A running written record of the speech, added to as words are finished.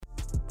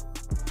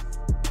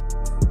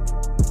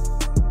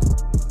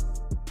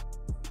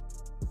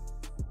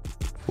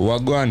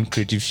Wagwan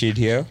Creative Shade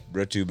here,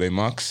 brought to you by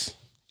Max,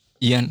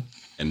 Ian,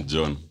 and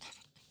John.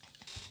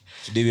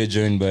 Today we are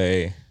joined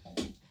by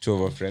two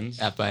of our friends.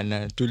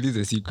 Hapana,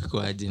 tulize siku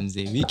kwa aje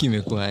mzee. Wiki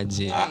imekuwa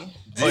aje?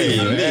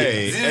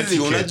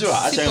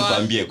 Unajua acha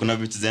nikwambie kuna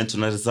vitu zetu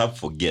tuna reserve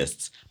for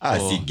guests.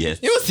 Si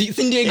guests. Yo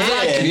si ndio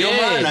exactly.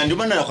 Ndio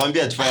maana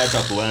nakwambia tufanye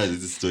hata kuona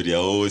hizo story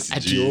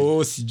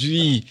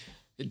sijui.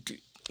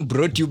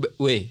 Brought you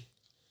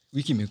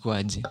wiki imekuwa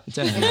aje?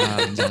 Achana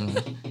na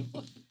jamaa.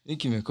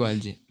 Wiki imekuwa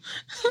aje?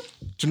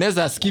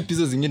 Tunaweza skip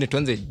hizo zingine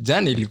tuanze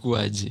jana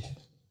ilikuwa aje?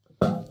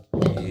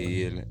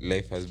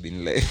 Life has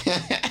been life.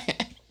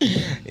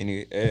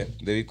 Anyway,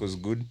 the week was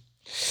good.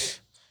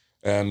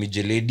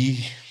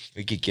 Mijeledi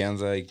wiki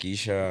kianza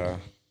ikiisha,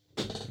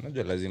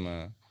 unajua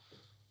lazima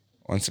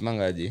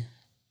wansemanga aje,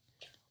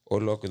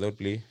 all work without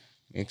play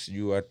makes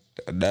you a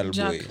dull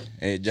boy.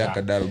 Jack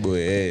a dull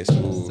boy.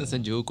 So sasa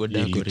ndio uko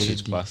dako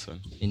ready person.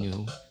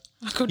 Anyway.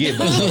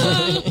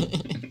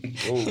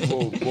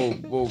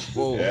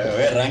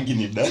 Wewe rangi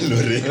ni dull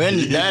already. Wewe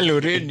ni dull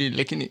already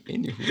lakini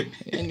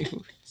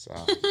anywho.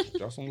 Sawa.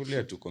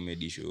 Tutafungulia tu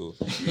comedy show.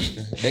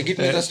 Like it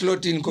was a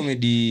slot in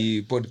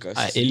comedy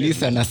podcast.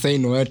 Elisa na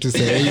sign watu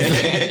sasa hivi.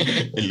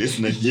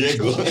 Elisa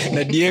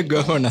na Diego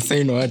hapo na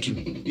sign watu.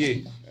 Yeah.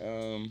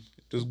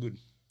 It was good.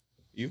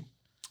 You?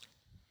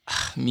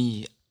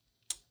 Me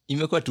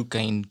imekuwa tu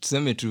kind,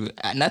 tuseme tu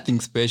nothing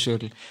special.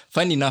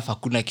 Funny enough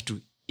hakuna kitu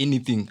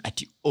anything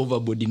at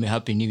overboard may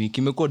happen hivi.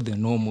 Imekuwa the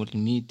normal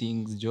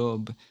meetings,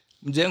 job,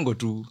 mjengo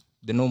tu,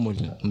 the normal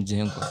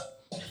mjengo.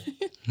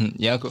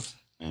 Yako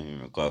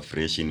kwa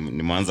fresh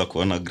nimeanza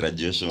kuona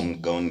graduation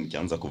gown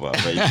nikianza kuvaa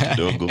vibe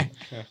kidogo.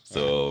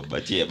 So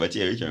but yeah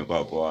wiki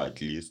imekuwa poa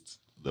at least.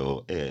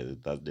 Though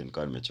Thursday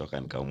nilikuwa nimechoka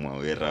nikaamua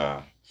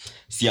wera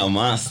si a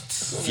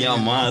must.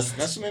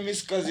 Nasema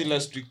miss kazi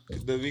last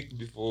week, the week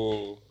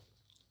before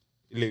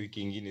ile wiki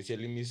nyingine. Si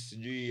alimiss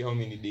sijui how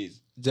many days.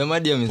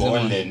 Jamadi amesema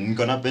pole,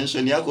 niko na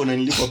pension yako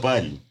unanilipa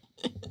pale.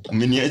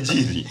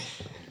 Umeniajiri.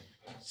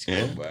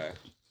 Bye.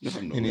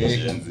 No, Anyway,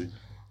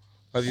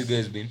 have you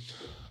guys been?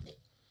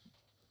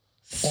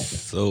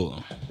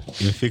 So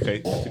imefika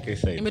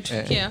side.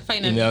 Imetufikia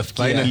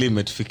Finally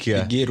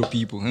imetufikia. Gero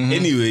people.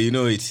 Anyway, you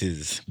know it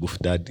is Buff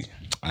Daddy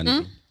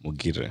and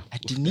Mugire.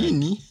 Ati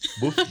nini?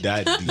 Buff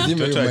Daddy.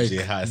 Zima Mtoto hiyo wa mic.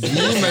 Jehaz.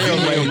 Zima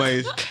hiyo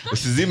mic.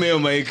 Usizime hiyo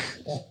mic.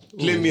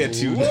 Play me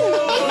at you.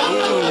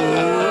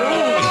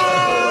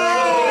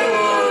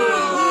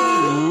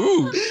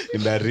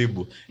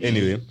 Nimeharibu.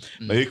 Anyway,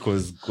 my week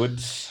was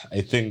good.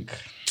 I think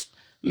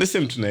the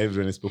same to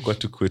everyone isipokuwa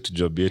tu kwetu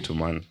job yetu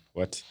man.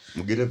 What?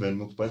 Mugire ben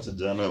mkupata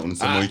jana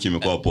unasema wiki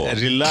imekuwa poa.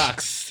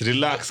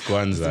 Relax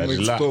kwanza.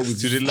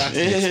 Relax.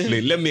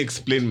 Let me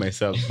explain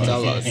myself.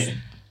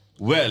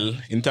 Well,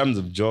 in terms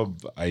of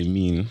job, I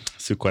mean,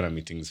 sikuwa na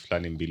meetings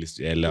fulani mbili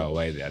sijaelewa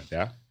why they are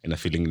there. In a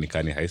feeling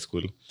nikani high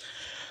school.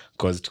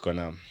 Because tuko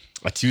na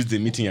a Tuesday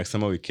meeting ya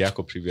kusema wiki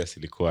yako previous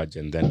ilikuwa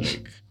and then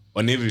like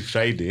on every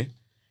Friday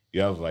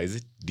you have is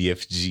it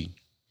DFG,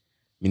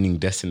 meaning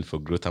destined for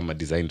growth ama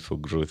designed for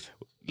growth.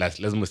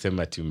 Lazima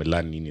useme ati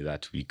umelearn nini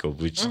that week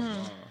of which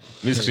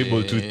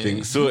miserable two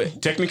things. So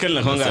technically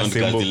nakwanga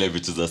assemble zile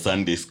vitu za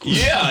Sunday school.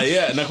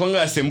 Yeah,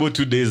 nakwanga assemble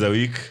 2 days a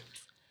week.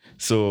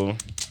 So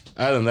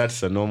other than that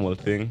it's a normal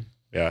thing.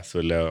 Yeah,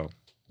 so leo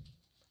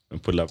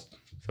pull up.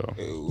 So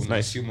it's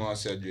nice. Unasema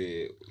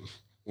wasajue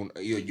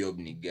hiyo job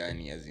ni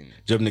gani as in?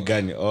 Job ni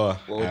gani?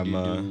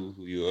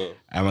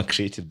 I'm a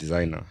creative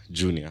designer,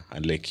 junior,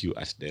 and like you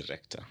as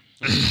director.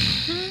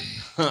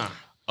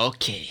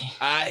 Okay.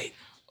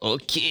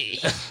 Okay.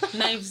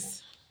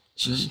 Knives.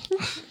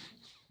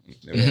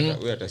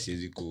 We hata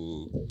siwezi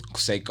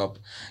psych up.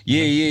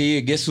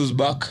 Yeah, guess who's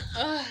back?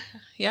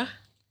 Yeah.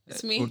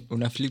 It's me.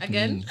 Una flip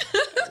again.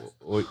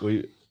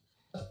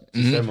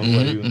 Sema who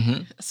are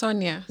you?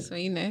 Sonia. So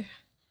ine.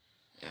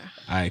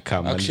 I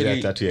come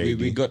actually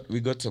we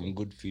got some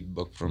good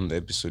feedback from the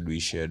episode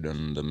we shared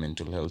on the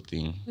mental health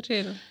thing.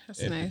 Real.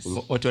 That's nice.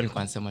 Watu walikuwa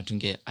wanasema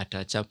tunge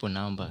atachapo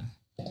namba.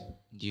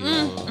 Ndio.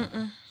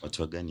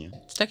 Watu gani?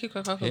 Sitaki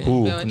kwa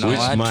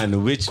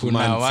which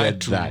man said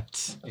that?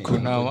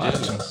 Kuna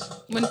watu.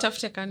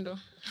 Mnitafute kando.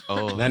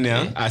 Nani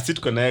sit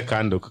tuko naye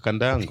kando kwa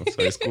kanda yangu.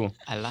 So it's cool.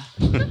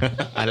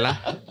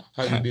 Ala.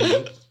 Have you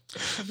been?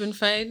 I've been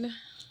fine.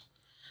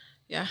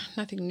 Yeah,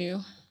 nothing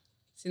new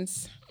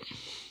since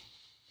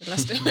the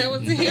last time I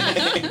was here.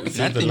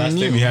 Since the last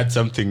time we had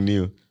something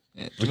new.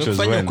 Which was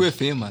when? Kuwe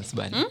famous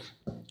bana.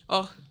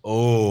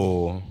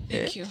 Oh.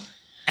 Thank you.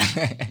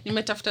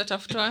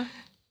 Nimetafuta.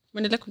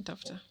 Mwendelea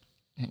kunitafuta.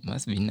 It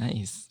must be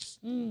nice.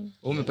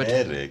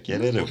 Umepata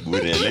kerere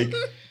bure like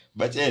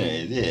but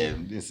yeah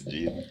this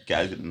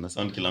na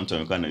sound kila mtu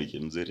amekuwa na wiki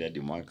mzuri hadi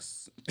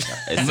Max.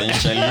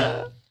 Essentially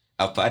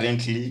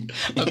apparently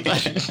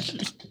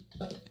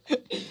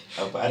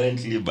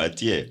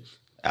but yeah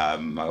I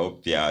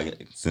hope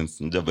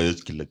since ndio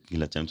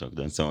kila time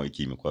tunasema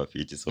wiki imekuwa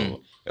fiti so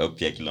I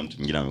hope kila mtu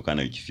mwingine amekuwa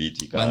na wiki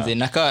fiti kwanza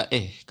nakaa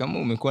kama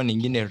umekuwa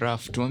nyingine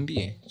rough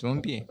tuambie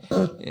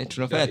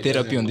tunafanya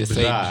therapy on the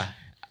side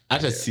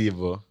hata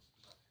sivyo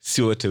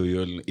See what we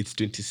all. It's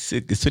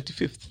 26. It's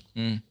 25th.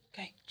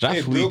 Okay. Rough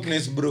Hey, week.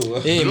 brokenness,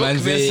 bro. Hey,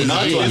 manze. Na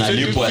watu It's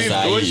wanalipwa 25th.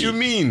 sahi. What you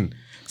mean?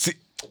 See,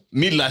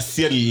 me last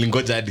year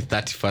nilingoja hadi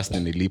 31st na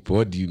nilipwa.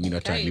 What do you mean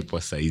watu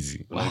wanalipwa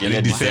saizi?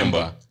 Unaongelea Ni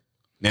December.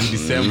 Ni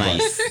December.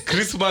 Nice.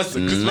 Christmas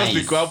Nice.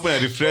 niko hapo na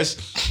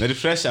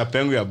refresh app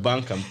yangu ya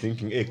bank. I'm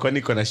thinking, kwani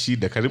iko na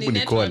shida? Karibu Ni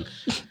ni call.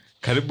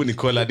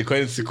 network. Hadi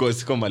kwani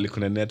siko mali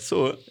kuna net.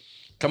 So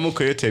kama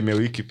uko hiyo time ya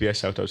wiki pia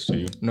shout out to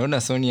you.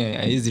 naona Sonia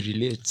haizi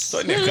relate.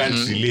 Sonia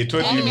can't relate.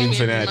 What do you mean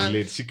Sonia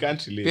relate? She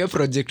can't relate. Pia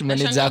project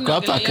manager Nashangaa ako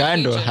hapa unaongelea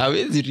kando future.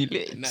 hawezi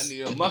relate.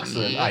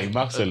 Maxwell.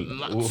 Maxwell.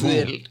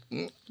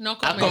 No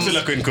comment. Maxwell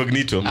ako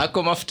incognito.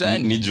 Ako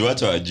mafutani Ni juu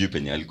watu hawajui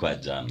penye alikuwa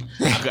jana.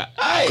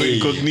 Ako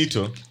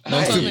incognito.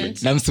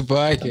 comment. na msupa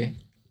wake.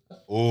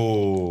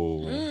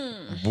 Oh.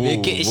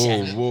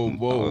 Vacation.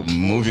 Whoa.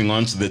 Moving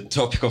on to the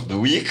topic of the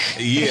week.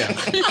 Yeah.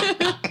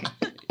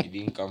 It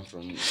didn't come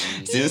from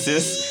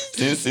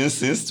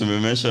Since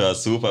tumemesha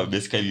super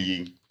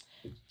basically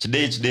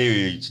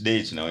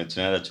today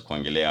tunaenda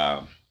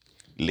tukuongelea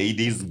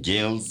ladies,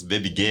 girls,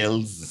 baby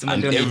girls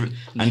and every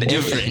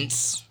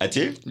difference.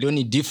 ati Leo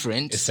ni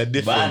different. It's a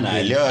different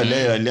bana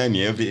day. leo ni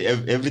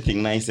everything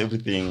nice,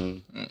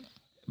 everything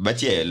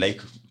but yeah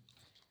like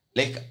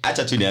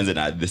acha tu nianze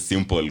na the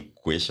simple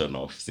question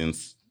of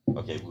since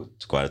okay good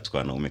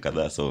tukwa naume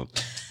kadhaa so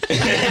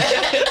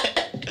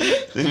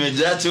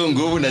nimejaa tu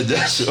nguvu na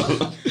jasho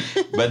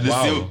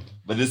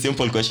but the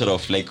simple question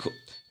of like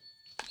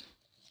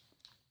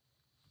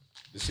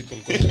the simple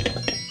question.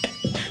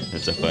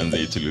 acha kwanza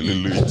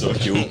itululu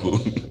itoke huku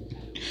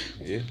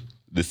Yeah.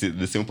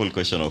 the simple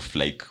question of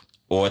like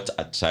what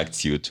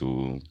attracts you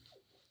to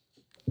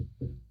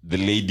the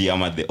lady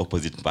ama the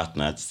opposite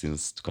partner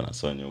since tuko na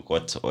Sonia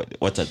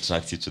what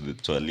attracts you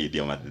to a lady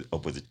ama the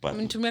opposite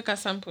partner Mnitumie ka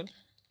sample.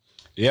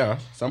 Yeah,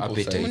 sample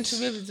Appetite. size.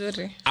 Mnitumie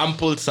vizuri.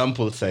 Ample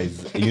sample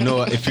size. You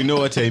know, if you know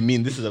what I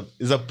mean, this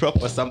is a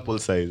proper sample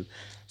size.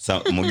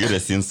 Mugire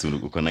since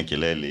uko na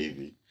kelele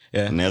hivi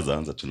Yeah. unaweza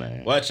anza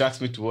tunaye What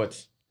attracts me to what?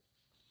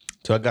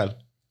 To a girl.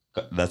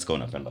 that's kwa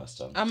unapenda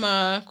wasichana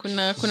Ama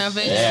kuna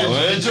venye.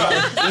 unajua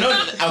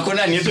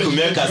hakuna need to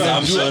make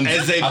assumptions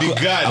As I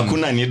began.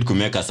 hakuna need to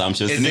make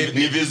assumptions As ni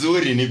I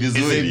vizuri ni As I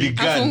vizuri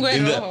began, Afungue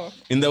in roho.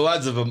 the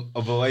words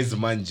of a wise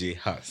man, J.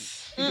 Huss.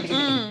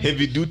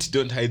 Heavy duty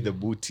don't hide the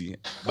booty.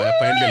 But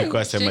apparently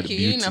alikuwa sema Cheki,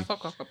 hii beauty. inafaa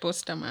kwa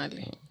poster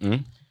mahali.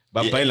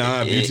 But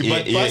apparently beauty.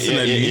 But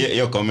personally,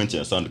 your comment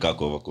ya sound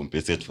kako over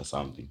compensate for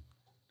something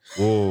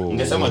oh,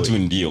 ungesema tu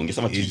ndio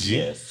ungesema tu EG.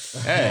 yes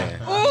eh,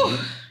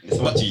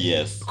 ungesema tu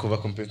yes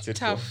overcompensate.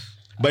 Tough.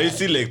 But you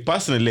see, like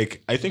personally,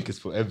 like I think it's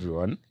for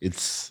everyone.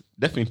 It's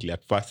definitely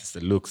at first it's the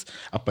looks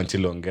up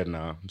until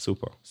ongena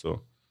super.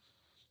 So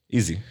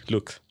easy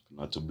look.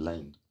 not to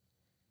blind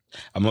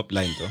I'm not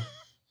blind though,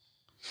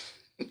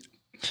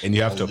 and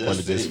you have to just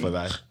apologize saying. for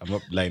that. I'm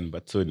not blind,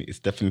 but so it's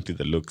definitely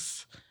the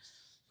looks,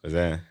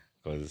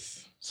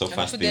 because so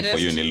first Alafu thing for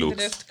you ni the looks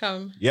rest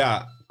come. yeah,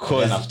 then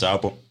cause after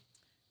hapo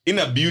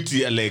inner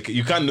beauty, like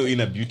you can't know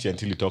inner beauty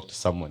until you talk to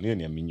someone. Hiyo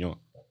ni ya minyo.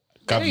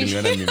 Kabla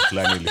niona mimi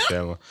fulani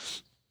ilisema.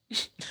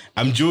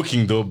 I'm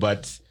joking though,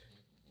 but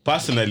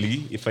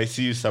personally, if I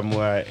see you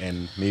somewhere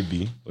and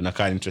maybe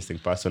unakaa an interesting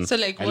person, So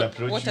like I'll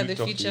approach what are you, the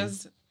talk to you.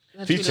 features that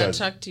will Features?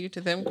 attract you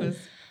to them? Because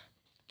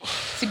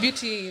see,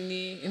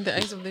 beauty in the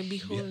eyes of the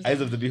beholder.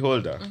 Eyes of the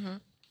beholder.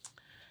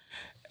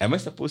 Am I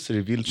supposed to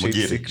reveal trade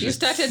Mugire. secrets? You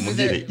started with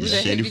Mugire, the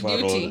heavy Jennifer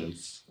duty.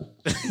 Lawrence.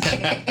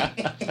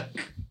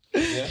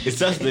 It's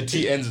just the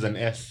T ends with an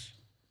S.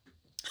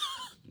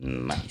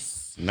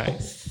 Nice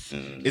Nice.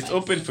 It's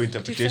open for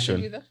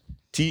interpretation.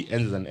 T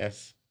ends with an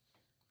S.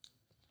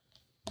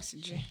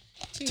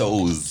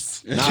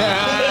 toes Oh,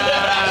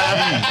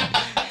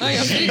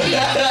 you're freaking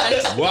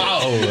out.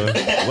 Wow.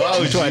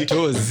 Wow,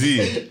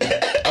 Z.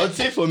 I would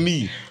say for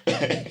me,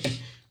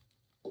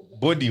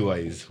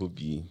 body-wise would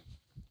be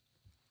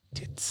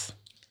tits.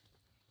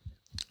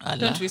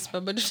 Don't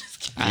whisper, but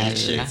just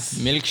Milkshakes.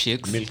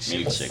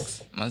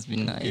 milkshakes Must be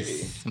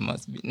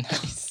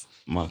nice.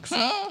 Max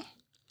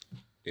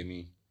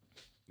Emi,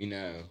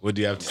 mina What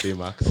do you have to say,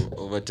 Max?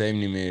 over time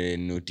nime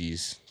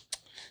notice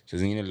saa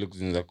zingine looks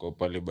zinaweza kuwa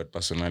pale but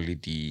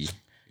personality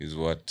is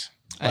what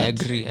I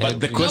agree. But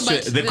the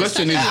but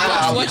question is,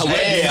 what you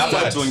Hey, hapa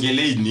start?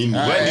 tuongelei nini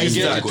Where do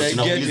you Tunakuuliza- start? I get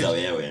tunakuuliza it.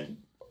 wewe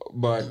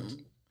but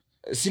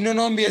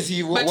sinaambia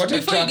si what before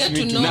you attracts get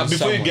me to to know- now,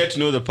 before you someone. get to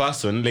know the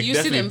person, like You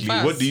see them definitely,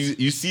 first. what do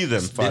you see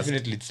them first?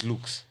 Definitely it's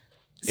looks.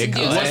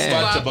 Ndio, What sisi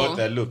part wako. about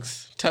their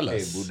looks? Tell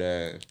Hey, us.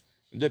 buda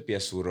unajua pia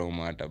sura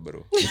umata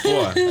bro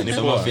Poa, ni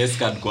Sema poa. face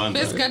card kwanza.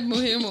 Face card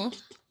muhimu.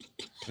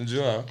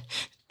 unajua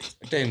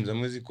times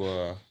amwezi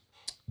kwa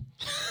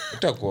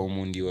utakuwa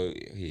umundi wa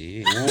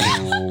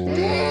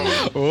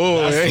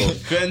That's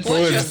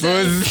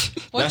offensive.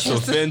 What That's you say?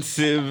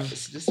 offensive.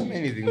 just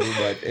anything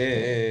but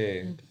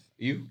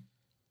you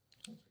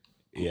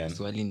Yeah.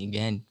 Swali ni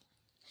gani?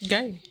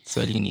 Guy.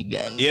 Swali ni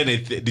gani? Yeah,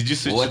 did you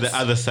switch to the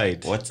other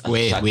side? What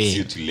Wait. attracts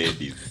you to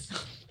ladies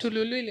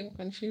Tululu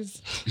ilimconfuse.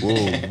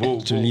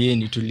 Whoa.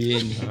 tulieni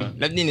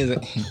labda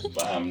inaweza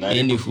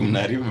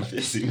mnaribu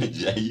face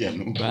imejaa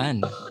nu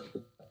bana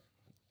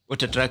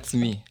what attracts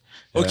me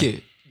okay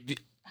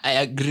I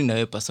agree na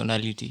your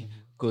personality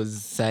because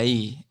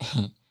sahi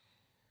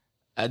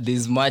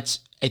there's much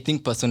I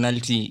think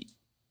personality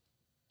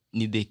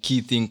ni the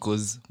key thing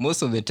because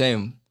most of the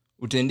time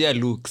utaendea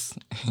looks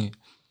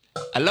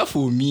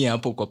alafu umia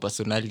hapo kwa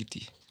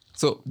personality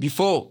so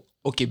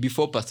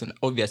before person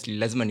obviously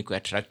lazima niko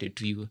attracted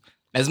to you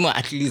lazima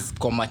at least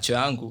kwa macho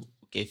yangu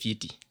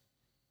fiti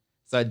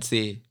so I'd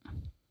say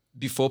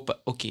before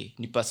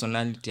ni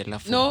personality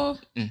alafu No.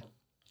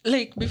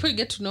 Like before you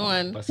get to know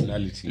one,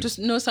 Personality. to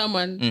know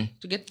someone,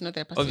 to get to know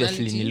their personality,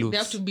 Obviously, ni looks. they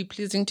have to be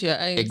pleasing to your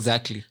eyes.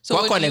 exactly So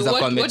kwako anaweza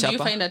kuwa what do you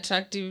amechapa find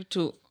attractive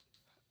to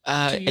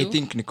I you?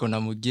 think niko na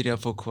mugiri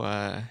hapo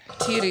kwa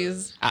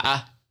titties?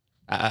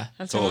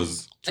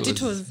 toes Ati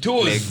toes.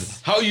 Toes.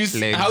 Legs. How do you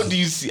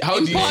see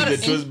the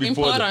toes before?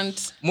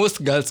 Important.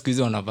 most girls siku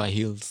hizi wanavaa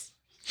heels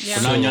Yeah.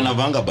 kuna wenye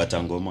wanavanga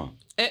batangoma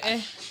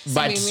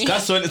But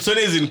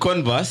Sonia is in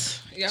Converse.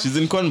 Yeah. She's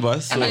in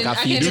Converse. I Anakaa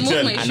can fiti. Do remove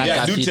tell. my shoes. Anakaa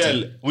Yeah, do fiti. tell.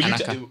 Will you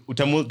Anakaa.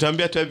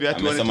 utaambia tu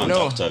viatu amesema No.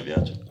 nitafuta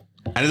viatu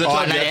anaweza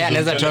toa viatu.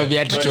 anaweza toa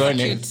viatu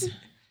tuone Cute.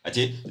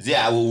 ati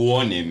zia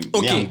uone me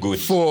I'm good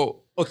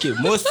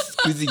most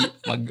siku hizi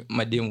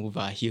mademu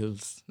huvaa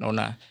heels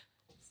naona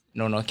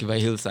wakivaa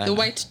heels The sana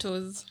white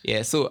toes.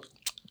 yeah so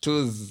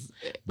toes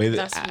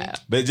That's me.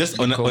 But just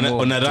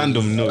on a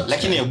random note.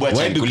 lakini hebu acha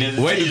Why do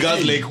nikuulize,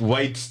 girls like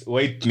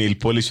white nail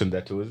polish on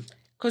their toes?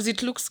 Because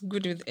it looks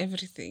good with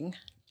everything.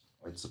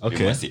 White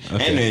supremacy.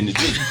 Okay. Anyway,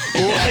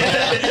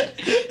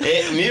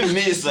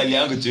 mimi swali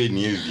yangu tu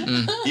ni hivi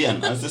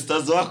Ian,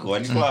 ancestors wako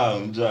walikuwa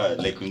unjua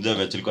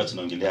vile tulikuwa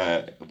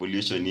tunaongelea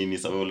evolution nini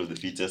survival of the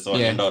fittest so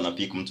wanaenda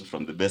wanapick mtu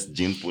from the best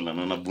gene pool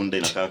anaona bunda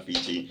inakaa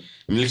fiti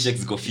milkshakes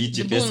ziko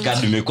fiti face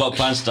card imekuwa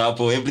punched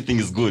hapo everything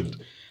is good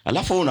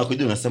alafu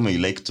unakuja unasema you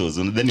like toes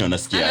then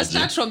wanasikia And I aje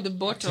start from the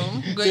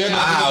bottom. Going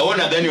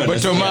then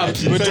bottom up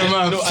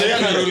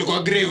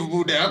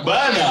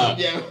bana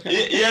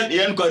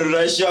Ian kwa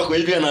rurashi yako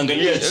hivi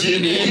anaangalia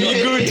chini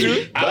ni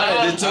good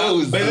bana the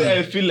toes But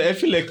I feel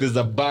like there's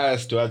a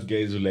bias towards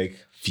guys who like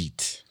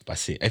feet per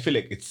se. I feel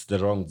like it's the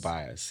wrong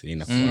bias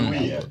in a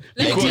Weird.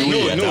 Like,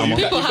 No,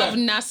 people have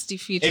nasty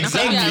feet.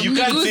 Exactly. You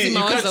can't say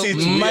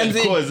it's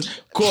Manzi. weird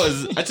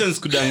cause acha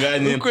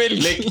nisikudanganye. Ukweli.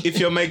 Like if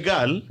you're my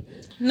girl,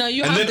 No,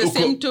 you And have then the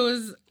same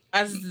toes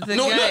as the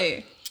No,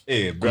 guy.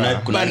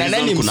 bruh. kuna Bana, reason,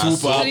 nani kuna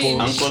msupa socks,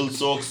 hapo? ankle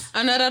socks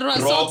Anararua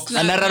Crocs. socks na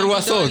Anararua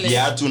vidole. socks.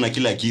 viatu na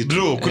kila kitu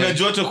Bro, kuna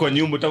joto kwa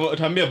nyumba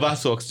utaambia vaa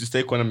socks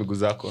tusitaki kuona miguu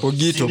zako.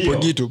 pogito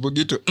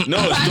No,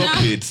 stop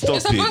You're it.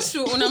 supposed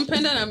to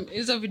unampenda na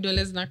hizo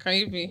vidole zinakaa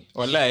hivi.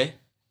 wallahi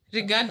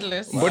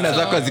Regardless. mbona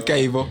zako zika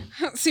hivyo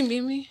Si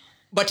mimi.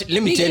 but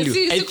let me tell you Si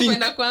I think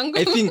kupenda kwangu.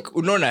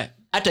 unaona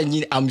hata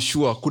nyini I'm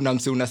sure kuna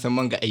mse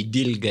unasemanga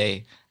ideal guy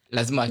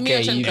lazima Me, akae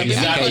acha hivi nikwambie,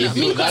 akae mimi hivi.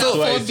 niko na That's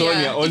why, phobia.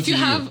 Sonia, on If to you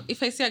you. have,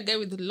 if I see a guy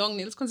with long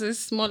nails, because there's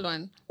a small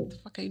one, what the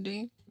fuck are you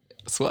doing?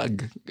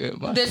 swag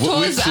man. The With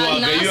toes are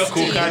swag, are you a nasty.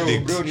 coke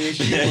addict?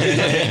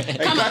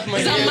 Come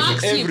on, the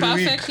marks ni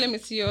perfect. Let me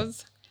see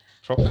yours.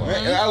 hakuna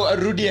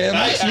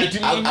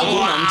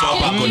mtu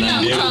hapa ako na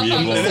Kila mtu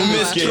ndevu hapa. hivyo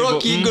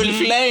Umestroke eagle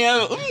fly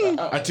out.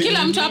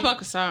 Kila mtu hapa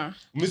ako sawa.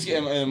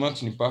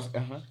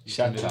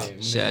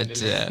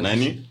 Shut up.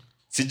 nani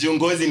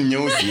sijiongozi ni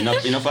nyeusi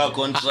inafaa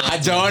contrast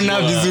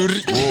hajaona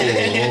vizuri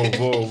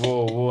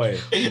Whoa.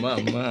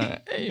 mama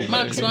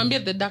Max, mwambie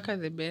the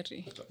darker the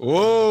berry. It's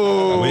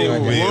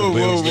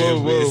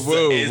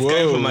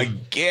kind of a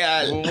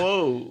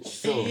girl.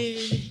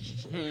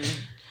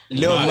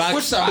 leo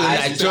Max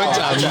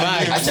unachocha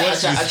Max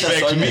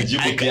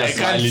I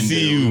can't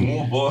see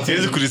you.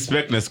 Siwezi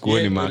kurespect na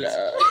sikuoni Max.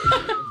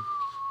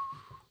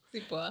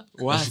 Si poa.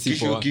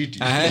 wasipo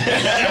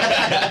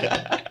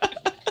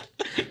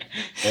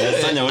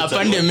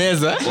apande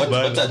meza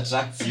what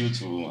attracts you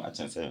to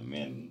acha niseme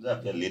men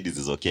pia ladies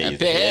is okay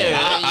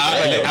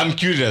I'm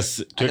curious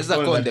to Anaweza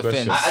explore go on that the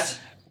question. fence.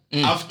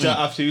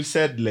 After you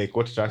said like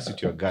what attracts you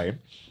to your guy,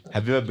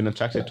 have you ever been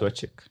attracted to a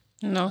chick?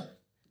 No.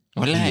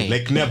 wallahi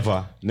Like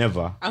never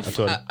at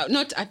all.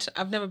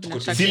 I've never been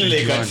Feel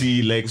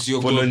attracted like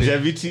ati for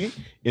longevity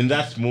in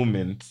that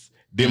moment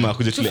dem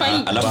akuja to tule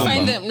find, to alafu-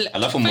 find them,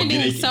 alafu finding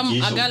mwingine some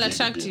ikiisha a girl ukirudi.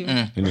 attractive.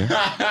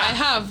 I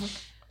have.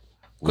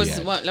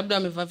 Because labda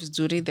wamevaa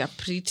vizuri, they're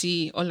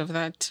pretty, all of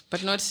that,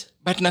 but not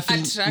but na feel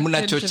attracted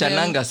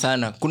mnachochananga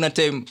sana kuna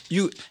time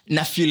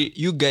na feel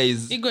you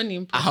guys ego ni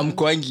important.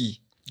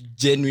 hamkwangi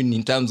genuine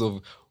in terms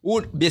of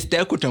best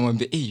yako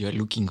utamwambia hey, you are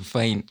looking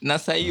fine na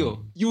saa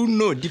hiyo you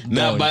know deep Nah,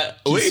 down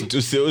but wait,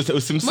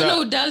 usimsa. Mbona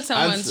udal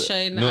someone's answer-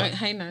 shine? no,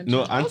 Haina.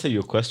 No, answer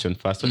your question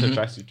first. What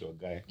attracts you to a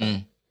guy?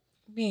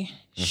 Me,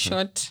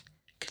 short,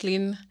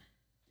 clean,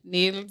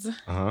 nails.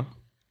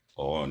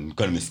 oh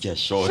nilikuwa nimesikia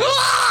short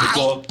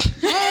niko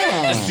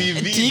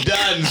CV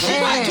done.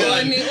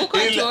 Tony, uko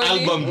Tony.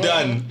 Album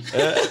done.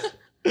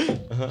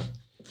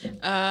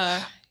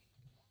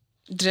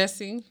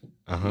 Dressing.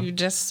 You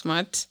dress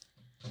smart.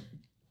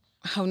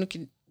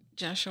 Haunuki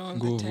jasho all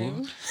the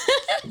time.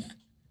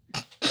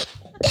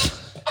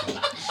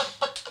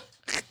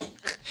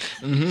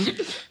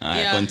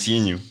 Yeah.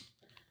 Continue.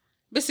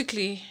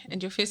 Basically,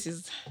 and your face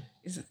is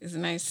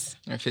nice.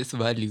 Face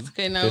value.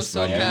 Okay, now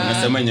so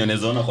Unasema yenye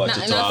unaweza ona kwa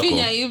watoto wako.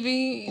 nafinya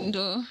hivi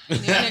ndo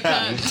nione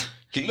kama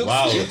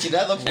Wow.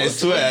 I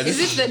swear. is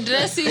it the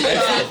dressing or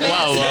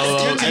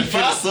Wow. In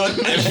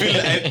person.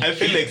 I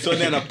feel like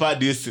Sonia na pad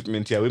this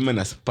statement here. Women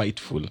are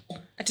spiteful.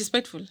 it is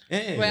spiteful?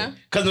 Where?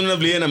 Cause unaona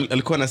vile yeye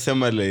alikuwa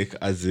anasema like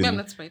as I'm in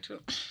not spiteful.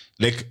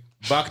 like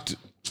back to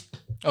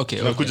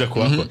Okay. nakuja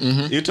kwako.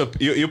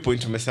 You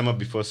point umesema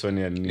before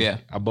Sonia ni Yeah.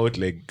 about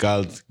like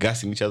girls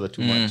gassing each other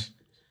too much.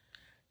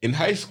 In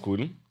high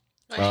school,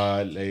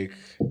 like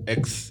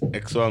ex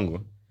wangu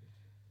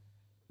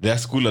their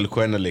school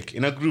alikuwa na like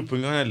in a group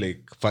ungeona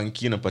like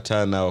funky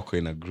napatana nao wako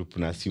in a group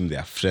na assume they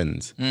are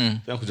friends.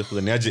 Sasa kuja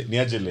kuza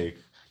niaje like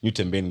new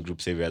tembeni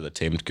group every other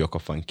time tukiwa kwa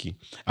funky.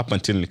 Up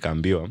until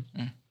nikaambiwa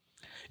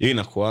hiyo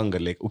inakuanga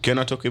like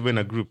ukiona toka hivyo in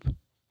a group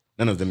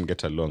none of them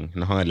get along.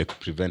 Inakuanga like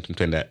prevent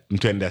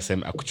mtu ende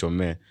aseme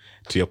akuchomee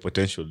to your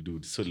potential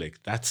dude. So like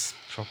that's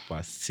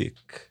proper sick.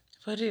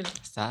 For real?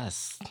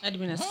 Sas. I'd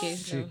been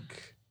scared.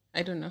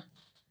 I don't know.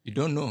 You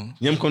don't know.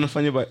 Nyie mko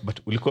unafanya but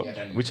ulikuwa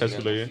which high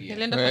school are you?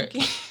 Nilienda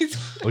funky.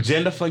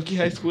 Ujaenda funky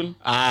high school?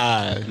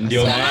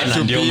 Ndio maana.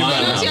 We don't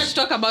have to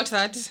talk about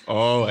that.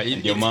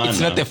 Ndio maana. It's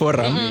not a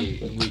forum.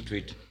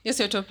 Wait. Yes,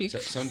 your topic.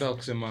 Sound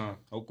kusema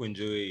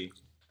haukuenjoy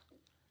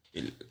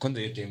kwanza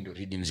hiyo time ndo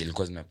rhythms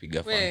zilikuwa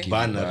zinapiga We. funky.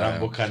 Bana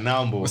Rambo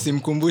Kanambo.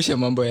 Usimkumbushe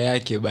mambo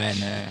yake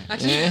bana.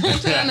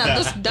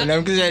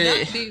 Unamkuza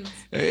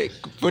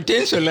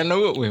Potential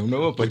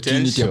unaua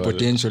opportunity ya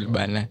potential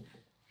bana.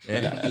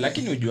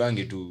 Lakini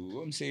ujuange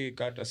tu mse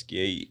kata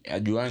sikia hii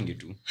ajuange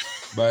tu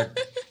but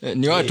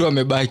Ni watu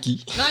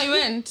wamebaki. No, I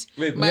went.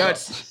 Wait, But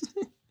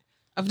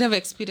I've never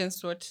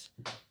experienced what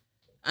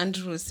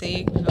Andrew was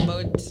saying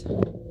about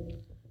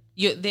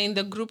they're in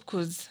the group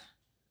because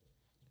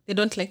they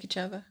don't like each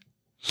other.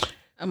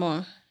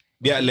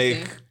 Yeah,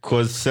 like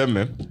cause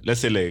seme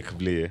let's say like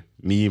vile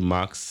me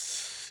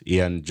Max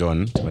Ian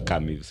John tumekaa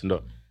hivi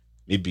ndo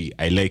maybe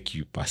I like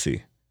you per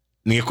se.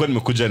 Ningekuwa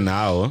nimekuja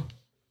nao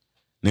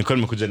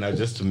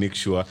just to make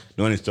sure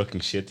no one is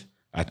talking shit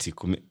ati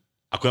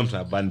hakuna mtu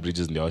na burn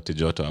bridges ndio wote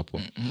joto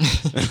hapo.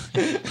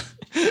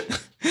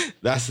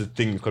 That's the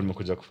thing nilikuwa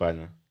nimekuja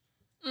kufanya.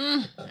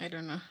 I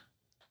don't know.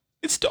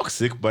 It's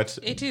toxic but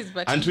It is,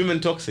 but aren't women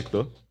toxic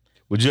though?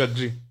 Would you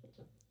agree?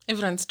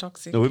 everyone's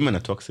toxic. No, women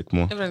are toxic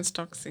more. Everyone's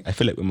toxic. I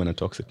feel like women are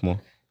toxic more.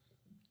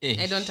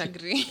 I don't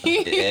agree.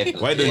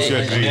 Why don't you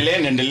agree?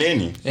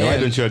 Endeleeni. Why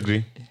don't you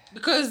agree?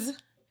 Because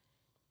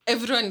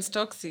everyone is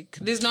toxic.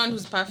 There's no one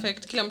who's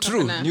perfect. Kila mtu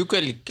True. akona- Ni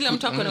ukweli. kila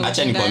mtu akona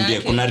Acha ujinga nikwambie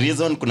yake.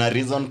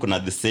 kuna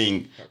the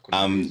saying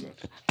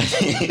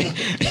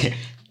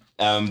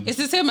It's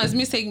the same as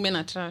me saying men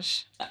are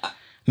trash.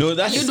 No,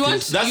 that's You'd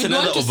want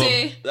to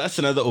say- that's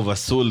another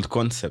oversold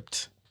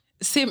concept.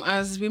 Same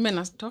as women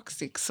are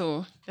toxic.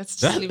 So let's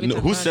just leave it at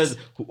Who that. says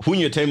who in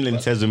your timeline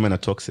says women are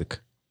toxic?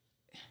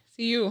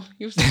 See you.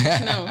 You've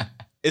said it now.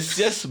 It's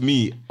just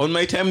me. On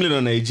my timeline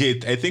on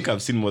IG, I think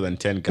I've seen more than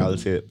 10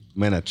 girls say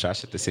men are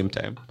trash at the same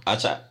time.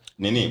 acha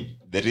nini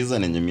the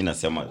reason yenye mimi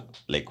nasema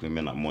like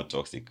women are more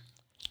toxic,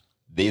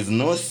 there's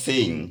a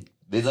saying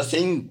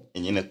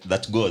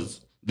that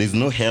goes, there's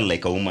no hell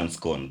like a woman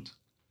scorned.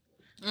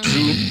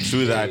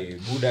 True that.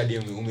 buda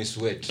dem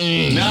umesweat.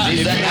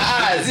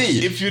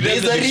 If you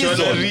read the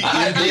dictionary,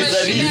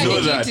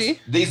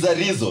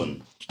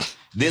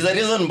 There's a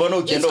reason mbona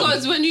It's ukienda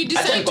because when you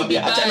decide to be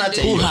bad,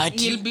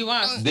 hiyo. you'll be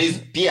worse.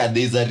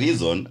 There's a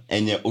reason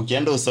enye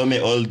ukienda usome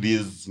all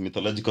these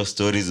mythological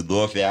stories with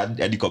warfare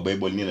hadi kwa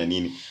Bible nini na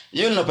nini,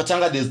 hiyo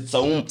unapatanga there's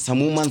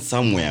some woman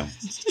somewhere.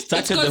 It's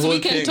Started the because whole we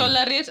can thing.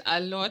 tolerate a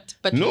lot,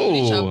 but No.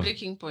 we reach our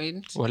breaking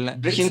point. Wala.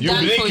 Breaking It's You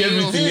done break for you.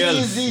 everything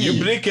else. You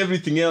break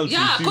everything else.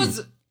 Yeah, with you.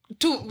 because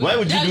Why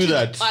would you do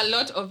that? A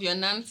lot of your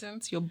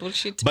nonsense, your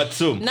bullshit. But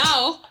so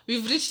Now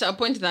we've reached a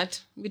point that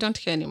we don't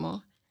care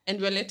anymore, and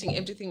we're letting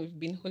everything we've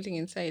been holding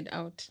inside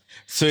out.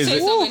 so is So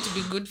it's it, not going to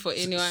be good for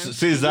anyone.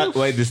 so is that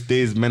why these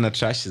days men are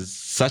trash is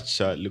such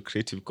a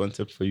lucrative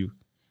concept for you?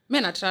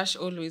 Men are trash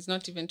always,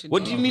 not even today.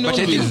 What do you mean But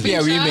I always? think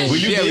pia women. Will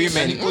you Pia date-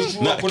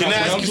 women. No, can I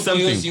ask you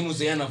something? simu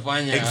zee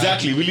anafanya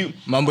Exactly. Will you?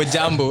 Mambo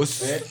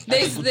jambos.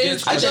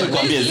 Acha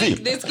nikwambie, zi.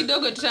 There's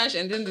kidogo trash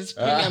and then there's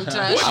premium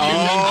trash.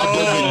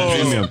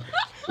 Premium.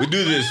 We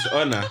do this,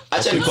 honor.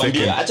 Acha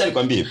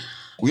nikwambie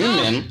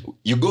women,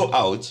 you go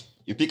out,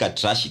 you pick a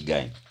trashy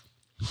guy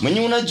mwenye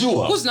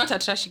unajua Who's not a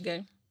trashy guy?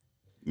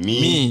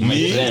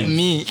 my friend.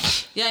 Me.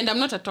 Yeah, and I'm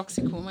not a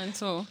toxic woman,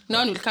 so no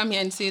one will come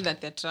here and say that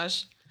they're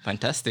trash.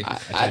 Fantastic.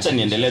 Acha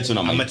niendelee tu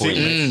na my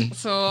point.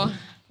 So,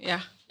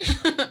 yeah.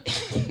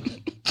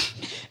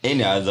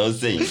 As I was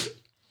saying,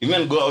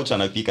 women go out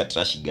and pick a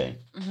trashy guy.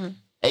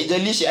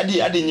 Haijalishi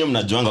hadi nyinyi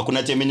mnajuanga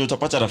kuna time yenye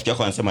utapata rafiki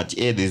yako anasema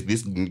there's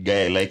this guy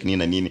I like nini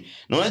na nini.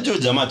 Na unajua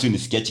jamaa tu ni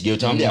sketch guy,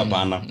 utamwambia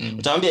hapana.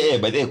 Utamwambia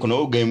by the way kuna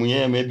huyu guy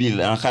mwenyewe maybe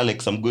anakaa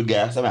like some good guy,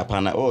 anasema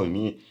hapana,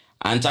 mimi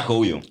anataka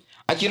huyo.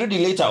 Akirudi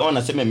later on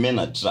anasema men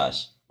are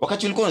trash.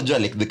 wakati ulikuwa unajua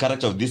like the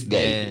character of this guy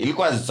Yeah.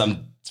 ilikuwa some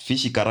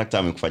fishy character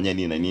amekufanyia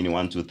nini na nini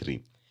 1 2 3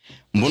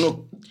 mbona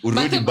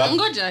urudi back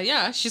Ngoja,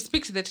 yeah, she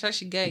speaks the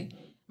trashy guy.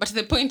 But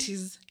the point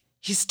is,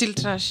 he's still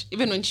trash,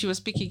 even when she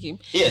was picking him.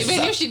 Yes,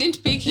 Even if she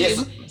didn't pick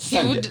him, he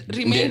would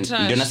remain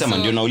trash. ndio nasema So-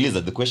 ndio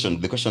nauliza the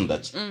question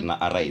that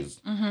na arise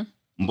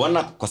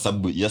mbona kwa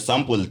sababu ya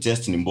sample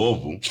test ni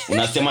mbovu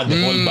unasema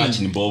the whole batch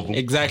ni mbovu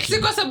exactly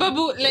Si kwa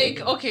sababu,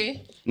 like, okay.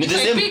 ni if I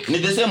the same pick- ni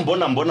the same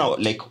mbona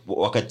like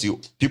wakati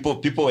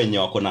people wenye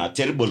wako na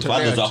terrible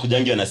fathers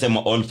wakujangi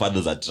wanasema all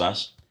fathers are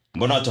trash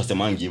mbona watu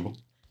wasemangi hivyo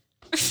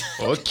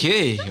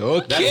okay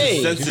That's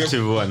a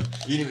sensitive one.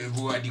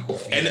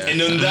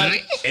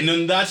 And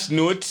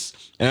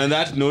on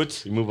that note,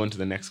 we move on to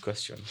the next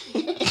question.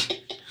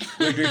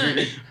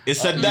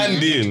 It's a done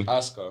deal.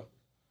 Ask her.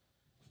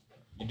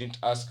 You didn't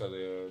ask her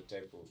the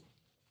type of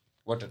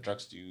what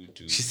attracts you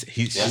to. She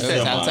Yeah.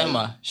 said,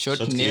 Anasema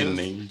short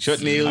nails.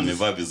 Short nails.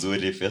 amevaa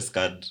vizuri face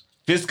card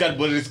face card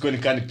body is going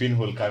to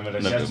pinhole camera.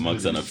 na the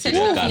max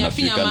Finya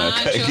anafinya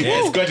macho. Yeah,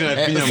 it's got in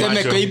a pinya Seme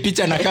macho. kwa hii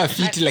picha anakaa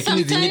fiti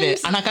lakini zingine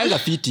anakaanga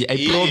fiti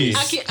I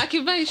promise.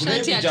 Akivaa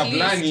shati at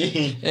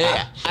least.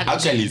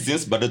 actually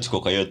since bado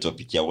tuko kwa hiyo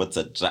topic ya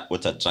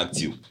what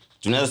attracts you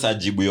tunaweza saa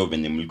jibu hiyo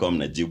venye mlikuwa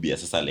mnajibu ya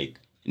sasa like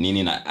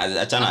nini na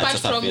achana Apart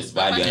sasa from- face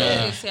value apart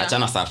from this, yeah.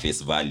 achana saa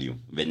face value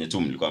venye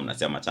tu mlikuwa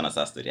mnasema achana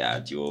saa story ya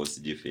ati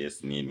sijui face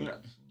nini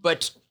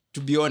But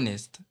to be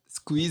honest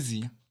siku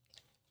hizi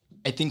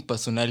I think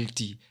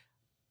personality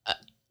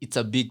it's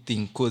a big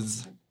thing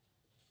cause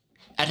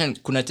hata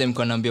kuna time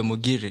kwa naambia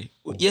Mogire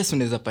yes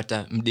unaweza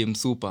pata mdem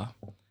super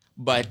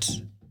but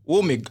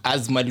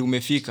azmali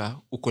umefika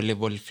uko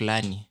level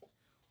fulani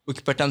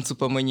ukipata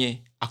msupa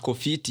mwenye ako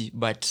fiti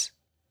but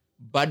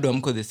bado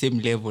amko the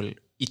same level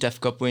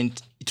itafika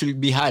point it will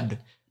be hard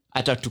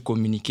hata to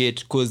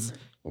communicate cause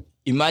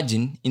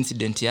imagine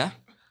incident ya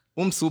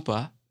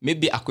msupa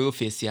maybe ako hiyo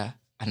face ya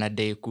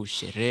anadai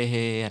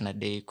kusherehe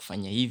anadai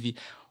kufanya hivi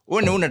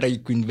unataki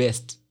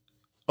kuinvest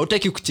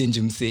hautaki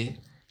kuchange msee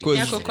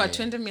Yako kwa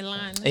twende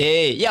Milan.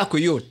 yako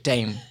hiyo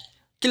time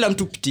kila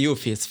mtu pitie hiyo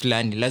face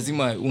fulani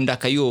lazima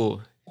undaka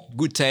hiyo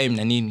good time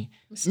na nini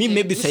mi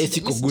maybe sahi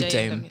siko good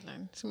Sijaenda time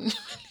Milan.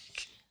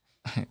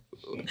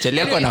 chali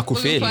yako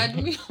anakufeli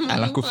Umepad-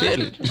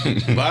 anakufeli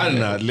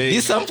Bana, like,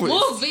 Hii sample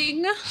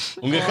Moving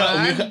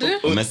ungeka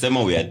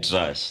umesema we are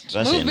trash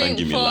Moving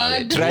yendangi milale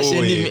forward. trash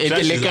Oh, ni yeah,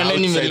 trash is epelekana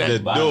ni outside the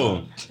mila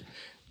door.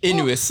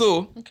 anyway so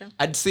Okay.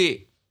 I'd say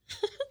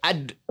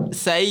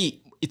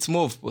sahi it's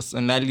more of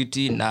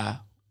personality na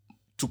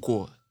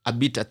tuko a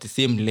bit at the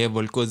same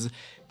level because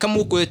kama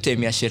uko hiyo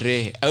time ya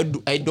sherehe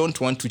I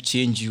don't want to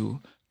change you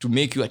to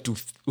make you atu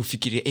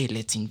ufikirie hey,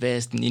 let's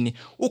invest nini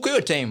uko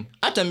hiyo time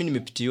hata mi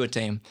nimepitia hiyo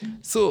time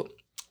so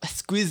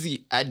siku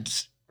hizi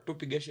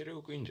tupiga sherehe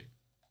huko nje.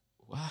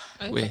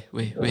 we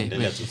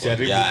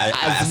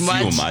Yeah, as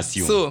much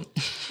assume. so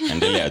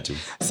endelea tu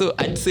so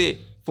I'd say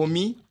for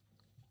me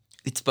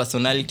it's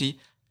personality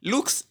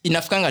looks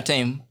inafikanga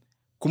time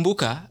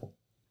kumbuka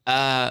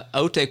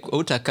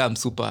autakaa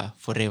msupa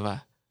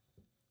forever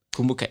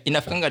kumbuka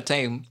inafikanga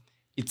time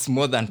it's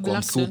more than kwa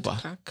Black don't msupa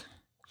crack.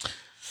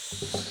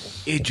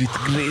 Age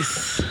with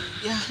grace.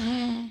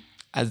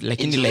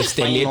 lakini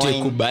lifestyle yetu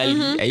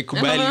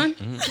haikubali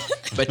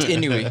but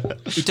anyway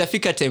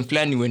itafika time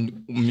fulani when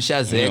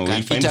mshazeeka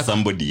we'll find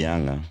somebody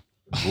younger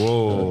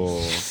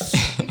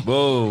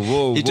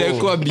Whoa.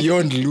 itakuwa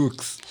beyond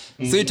looks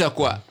so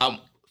itakuwa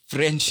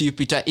friendship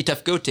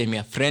itafika time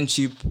ya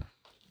friendship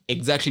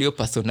exactly your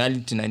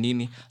personality na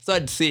nini so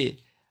I'd say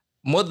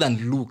more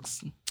than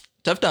looks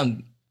tafuta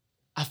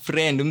a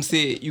friend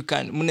mse you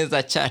can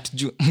mnaweza chat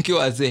juu mkiwa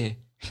wazee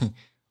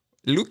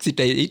looks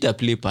ita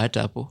play part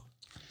hapo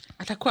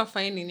Atakuwa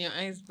fine in your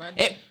eyes,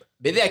 but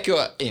bedhi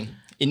akiwa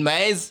in my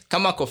eyes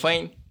kama ako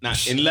fine Now,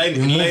 in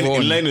move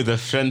on. line with the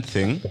friend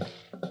thing,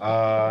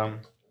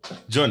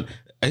 John,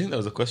 I think there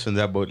was a question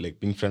there about like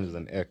being friends with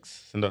an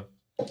ex. Sindo?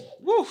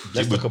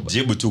 Let's talk about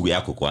jibu tu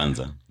yako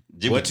kwanza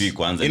jibu What? tu hii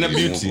kwanza In a then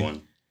we beauty? move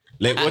on.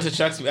 like what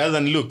attracts me other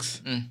than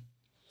looks.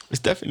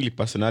 It's definitely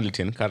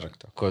personality and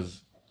character. Because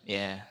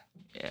yeah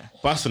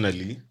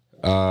personally,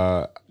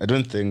 I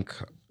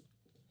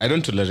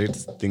don't tolerate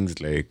things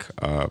like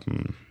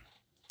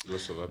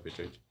Loss of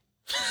appetite.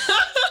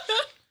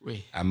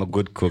 I'm a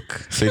good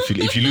cook. So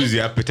if you lose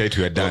your appetite,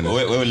 we are done.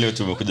 wewe leo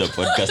tumekuja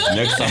podcast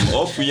make some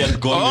off weird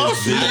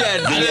comments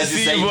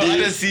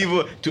Other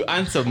Sivo, to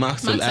answer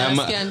Maxwell, Maxwell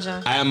asikia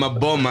njaa. I am a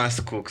bomb ass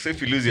cook. So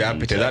if you lose your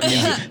appetite,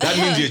 that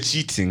means you're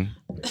cheating.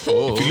 If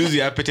you lose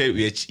your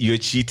appetite, you're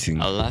cheating.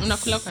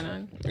 unakula kwa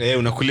nani?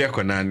 Unakulia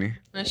kwa nani?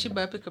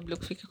 Unashiba wapi kabla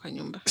kufika kwa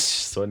nyumba?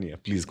 Sonia,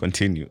 please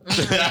continue.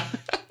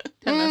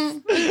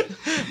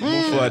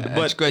 Move forward.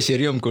 But achukua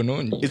sheria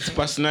mkononi it's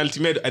personality.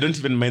 I don't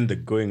even mind the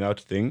going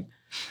out thing.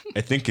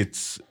 I think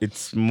it's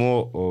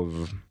more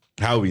of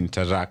how we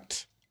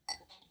interact.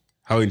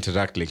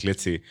 Like,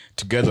 let's say,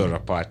 together or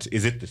apart.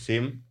 Is it the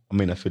same? I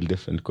mean, I feel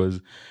different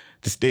because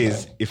these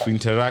days, if we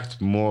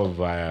interact more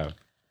via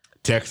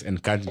text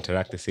and can't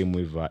interact the same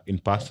way in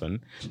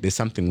person, there's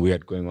something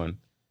weird going on.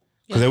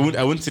 Because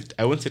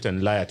I won't sit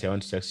and lie at you. I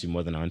want to text you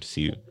more than I want to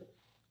see you.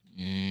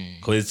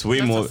 Because it's way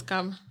That's more. a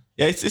scam.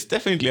 Yeah, it's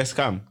definitely a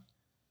scam.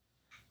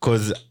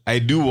 Because I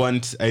do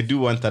want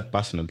that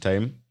personal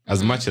time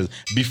as much as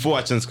before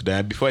a chance could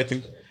I. Before I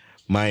think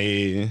my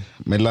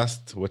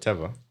last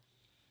whatever.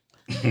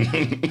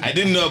 I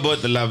didn't know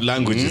about the love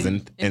languages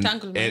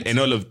and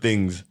all of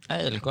things.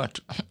 I got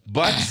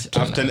But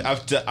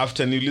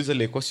after Niuliza,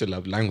 like, what's your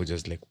love language? I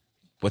was like,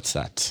 what's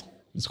that?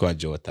 Let's go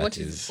and know what that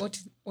is.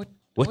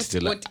 What is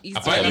your love?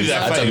 Apparently there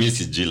are Hata five. mi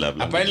sijui love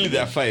language. Apparently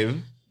there are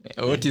 5.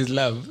 what is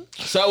love?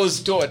 So I was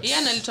taught.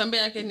 Yeah,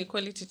 nalituambia yake ni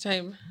quality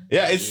time.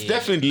 Yeah, it's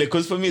definitely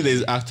because for me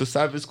there's acts of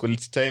service,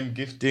 quality time,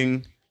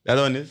 gifting. The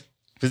other one is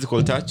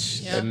physical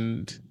touch, Yeah.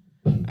 and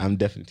I'm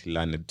definitely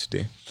learned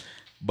today.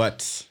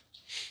 But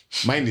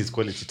mine is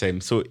quality time.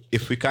 So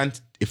if we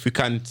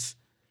can't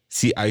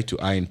see eye to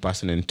eye in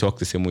person and talk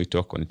the same way we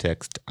talk on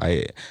text,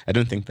 I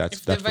don't think that's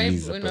If the that for me. vibe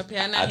Is a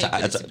unapeana Hata-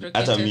 haiko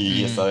hata reciprocated.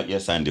 mi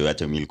yes ndio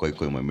hata mi ilikuwa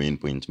iko my main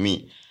point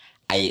me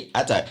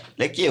hata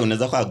like yeah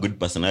unaweza kuwa good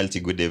personality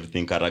good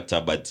everything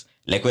character but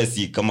like we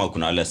si kama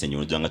kuna wale wasenye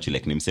unajanga tu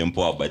like ni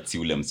msempoa but si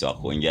ule mse wa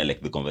kuongea like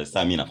the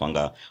conversation mimi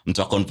nakwanga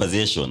mtu wa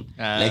conversation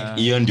like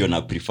hiyo ndio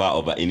na prefer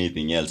over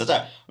anything else.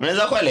 Hata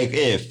unaweza kuwa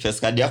like face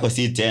card yako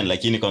si 10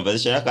 lakini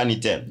conversation yako ni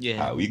 10.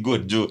 Yeah. We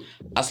good do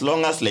as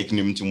long as like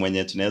ni mtu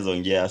mwenye tunaweza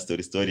ongea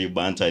story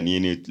banter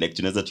nini like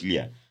tunaweza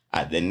tulia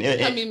then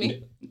Kama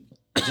mimi.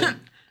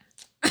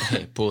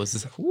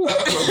 Pause.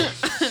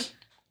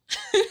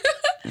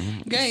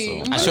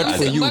 Guy, A shot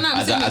for you. mbona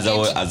as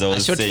hamsemi I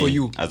was shot for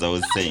you.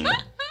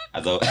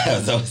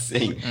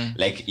 saying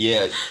like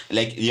yeah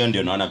like hiyo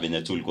ndio naona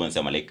venye tu ulikuwa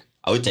unasema like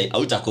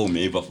hautakuwa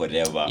umeiva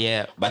forever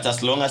Yeah. but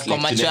as long as Kwa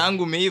macho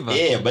yangu umeiva.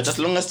 but as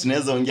long as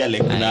tunaweza ongea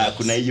like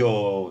kuna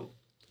hiyo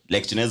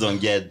like tunaweza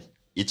ongea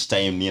each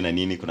time nini na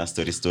nini kuna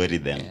story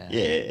then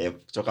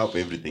kutoka hapo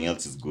everything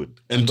else is good.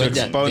 And to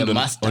Ngoja, expound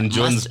the on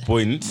John's master.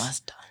 point,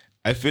 Master.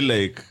 I feel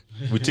like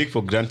we take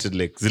for granted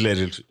like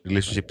zile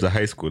relationships at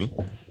high school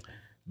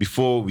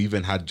before we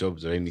even had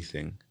jobs or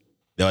anything.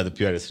 They were the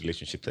purest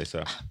relationships I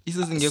saw.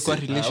 Hizo zingekuwa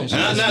relationship.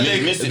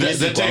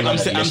 The time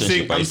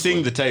I'm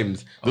saying the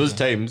times, those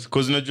times,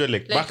 because unajua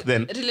like Like, back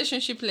then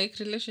relationship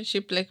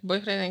like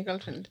boyfriend and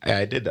girlfriend.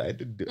 I did do I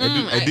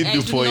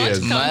 4 do not years.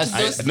 count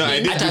those No, I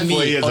did Hata do me,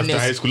 4 years after honest.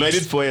 high school. I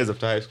did 4 years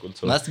after high school.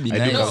 So Must be I do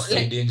nice. No,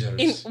 count.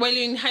 like while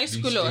you're in high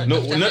school or No,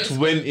 after high not school?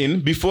 when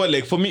before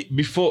like for me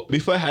before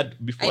I had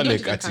I don't like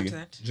even ati count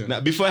that.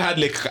 nah, before I had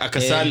like a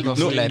kasal because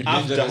no like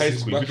after high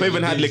school before I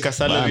even had like a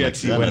salary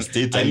at Bana, when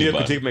stay I tiny knew I bana.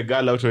 could take my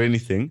girl out or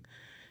anything.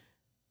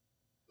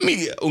 Me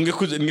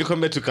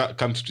ningekwambia to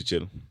come to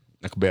chill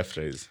like bear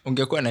fries.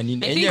 Ungekuwa na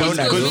nini? I think Enyewe it's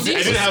una because do. we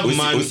I didn't have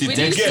man.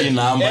 usitext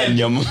namba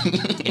nyamu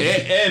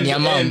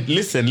And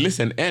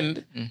listen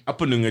and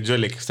hapo ningejua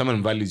like if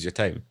someone values your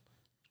time.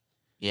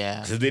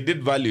 Yeah. So they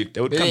did value it.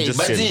 They would come Hey, just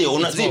but chill. see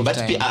It's all but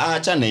time.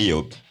 achana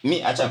hiyo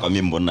mi acha kwa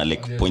mimi mbona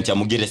like point ya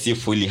Mugire si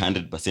fully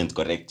 100%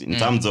 correct in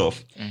terms of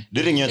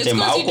during your It's time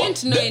 'cause you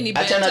didn't know any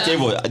achana better.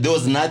 hivyo there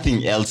was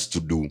nothing else to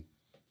do.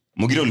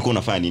 Mugire ulikuwa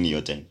unafanya nini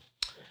hiyo time?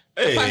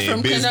 Apart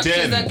from base kwenda 10.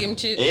 kucheza game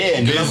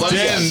Ndio Base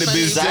nakwambia. 10,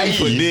 base 10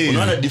 for Sahi, days.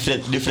 unaona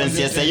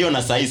difference ya sahi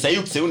na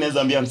sahi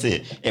unaweza ambia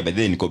msee by the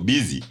way niko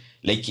busy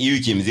like hii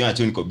wiki mzima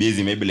tu niko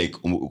busy maybe like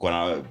uko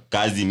na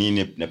kazi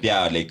nini na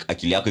pia like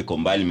akili yako iko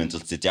mbali mental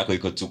state yako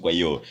iko tu kwa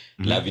hiyo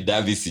love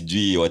davi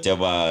sijui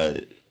whatever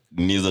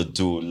nizo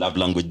tu love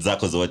language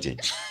zako zote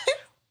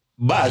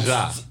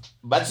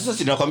but sasa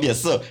sinakwambia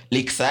so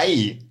like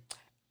sahi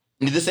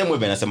ni the same way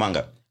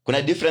nasemanga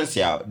kuna difference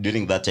ya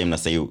during that time na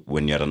sahi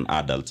when you're an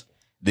adult.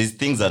 These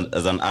things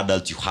as an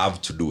adult you have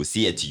to do.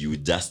 See it, you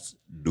just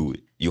do.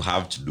 You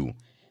have to do.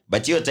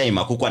 But your time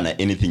hakukuwa na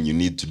anything you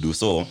need to do.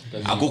 So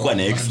hakukuwa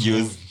na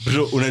excuse.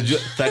 Bro, unajua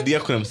third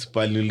year kuna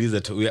msipali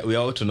niuliza we are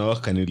out on our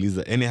work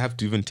kaniuliza and I have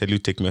to even tell you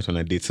take me out on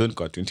a date. So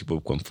niko 20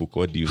 bob kwa mfuko.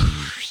 What do you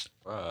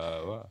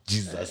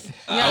Jesus.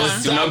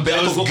 Yeah. Tunampea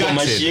I was huko kwa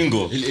gutted.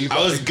 mashingo.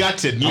 I was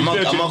gutted. Ama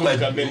Nilipewa kwa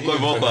kitu kamili.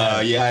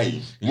 kwa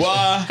yai.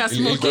 Wa-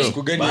 Kasmoki.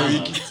 siku gani ya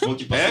wiki?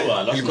 Ukipasua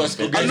alafu Ilikuwa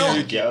siku unapea gani ya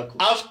wiki yako.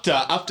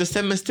 after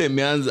semester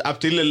imeanza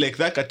after ile like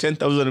that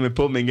 10,000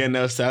 umepewa umeingia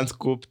nayo science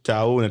group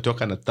tao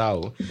unatoka na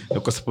tao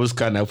uko supposed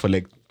kana nayo for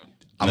like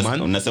a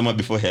month Unasema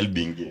before hell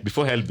being here.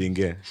 before hell being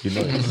here, you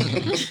know.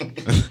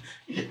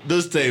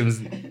 Those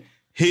times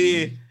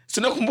he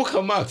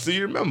sinakumbuka Max, so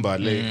you remember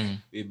like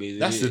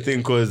that's the thing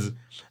because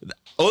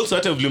also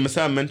out of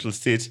Lumesa mental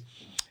state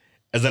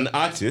as an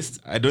artist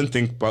I don't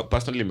think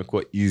personally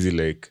imekuwa easy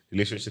like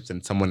relationships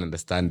and someone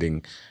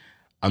understanding.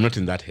 I'm not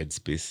in that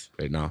headspace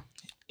right now.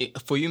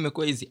 For you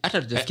imekuwa easy.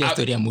 Hata tujasikia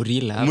story ya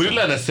Murila hapa.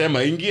 Murila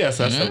anasema ingia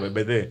sasa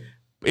by the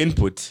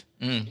input.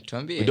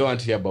 Tuambie. We don't want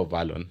to hear about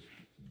Valon.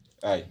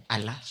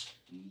 Ala.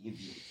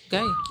 Guy.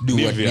 Do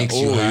what Nivea. makes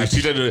you Oh, you happy.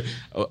 cheated.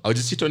 I'll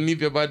just cheat on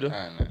Nivea bado.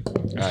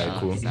 Alright,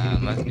 cool. Sawa,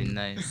 must be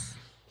nice.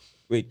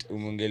 Wait,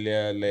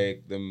 umongelea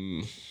like the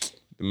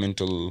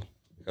mental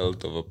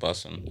health of a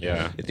person.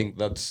 Yeah. I think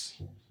that's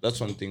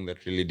one thing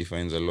that really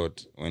defines a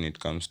lot when it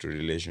comes to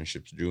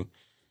relationships.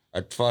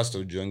 At first,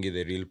 ujuangi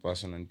the real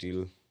person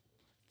until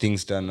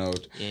things turn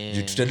out. Yeah.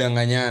 Juu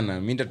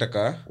tutadanganyana, mi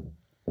nitataka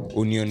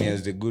unione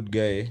as the good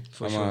guy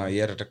ama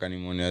yeye atataka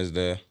nimwone as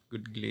the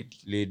Good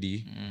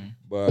lady.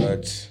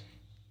 But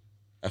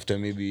after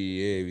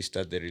maybe we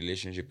start the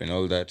relationship and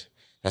all that,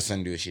 sasa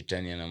ndio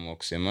shetani anaamua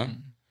kusema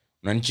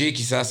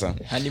unanicheki sasa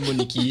honeymoon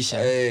ikiisha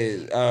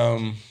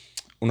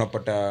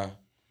unapata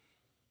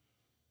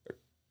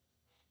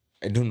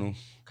I don't know.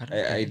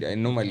 I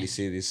normally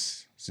say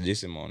this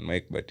sijasema on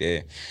mic but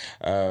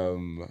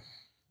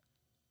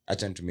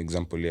acha nitumie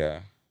example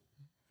ya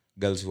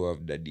girls who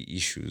have daddy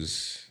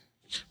issues.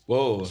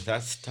 Whoa,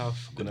 that's tough.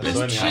 Kuna Let's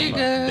Sonia hapa.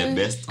 trigger. The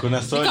best.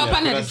 Kuna Sonia, Niko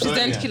hapa na kuna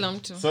represent Sonia. kila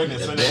mtu. Sonia,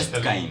 The Sonia, best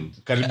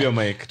kind. karibia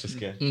mic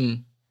tusikie.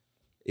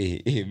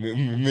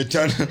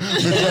 Mechana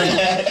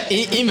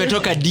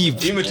imetoka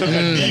deep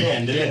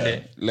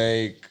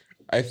like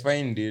I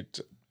find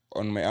it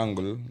on my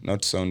angle,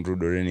 not to sound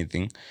rude or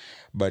anything,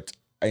 but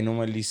I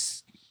normally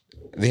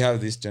they have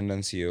this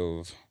tendency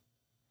of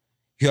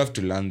you have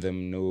to learn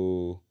them,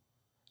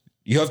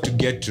 you have to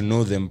get to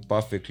know them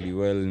perfectly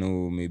well,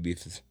 know maybe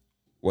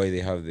why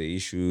they have the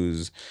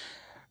issues,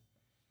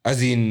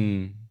 as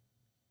in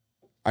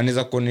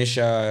anaweza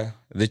kuonesha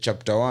the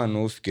chapter 1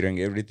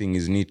 ufikirange everything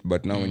is neat,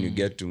 but now when you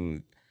get to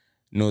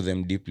know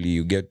them deeply,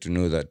 you get to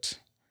know that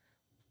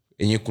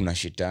enye kuna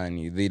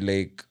shetani.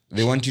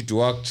 They want you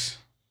to act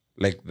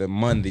like the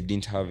man they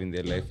didn't have in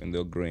their life when they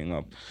were growing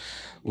up,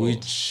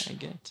 which I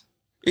get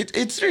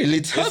it's real,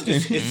 it's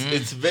happening.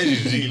 It's very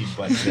real,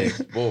 but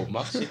like, whoa,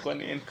 Maxi kwa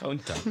ni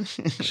encounter.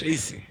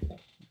 Crazy.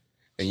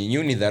 Enye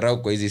nyu ni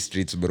dharau kwa hizi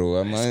streets bro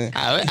ama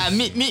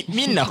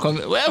mi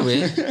nakwambia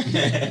wewe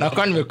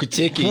nakuwa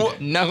nimekucheki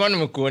nakuwa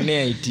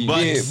nimekuonea iti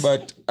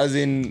but as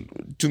in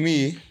to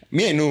me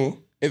I know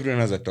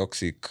everyone has a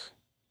toxic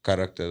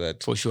character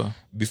that for sure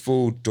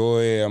before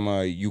utoe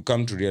ama you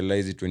come to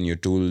realize it when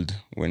you're told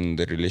when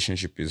the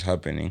relationship is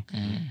happening.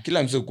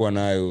 Kila mtu kuwa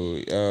nayo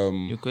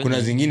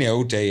kuna zingine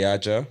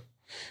hautaiacha,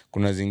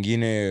 kuna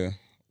zingine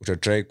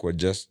utatry ku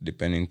adjust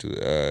depending to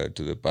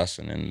the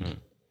person and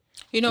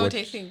You know what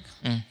I think?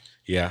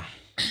 Yeah.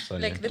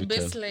 Sonia, Like the do tell.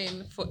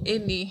 baseline for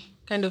any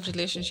kind of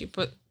relationship,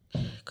 but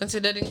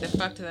considering the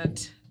fact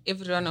that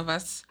every one of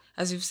us,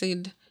 as you've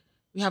said,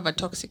 we have a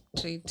toxic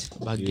trait,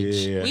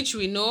 baggage Yeah. which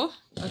we know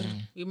or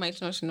we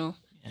might not know.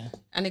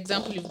 An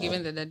example you've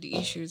given, the daddy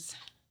issues.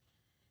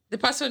 The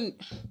person,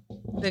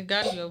 the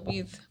girl you're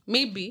with,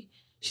 maybe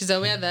she's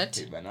aware that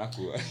it's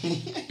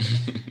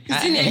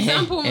an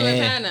example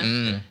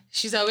umepeana.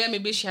 She's aware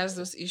maybe she has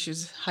those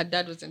issues. Her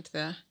dad wasn't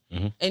there.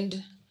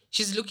 And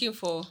she's looking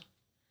for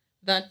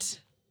that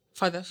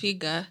father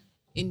figure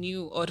in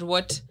you, or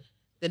what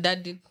the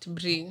dad didn't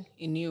bring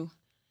in you.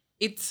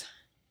 It's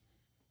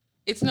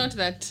not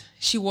that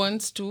she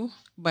wants to,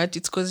 but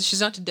it's because she's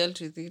not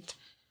dealt with it.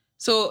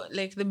 So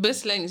like the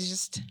baseline is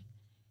just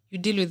you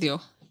deal with your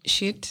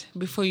shit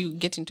before you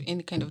get into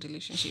any kind of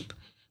relationship.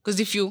 Because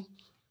if you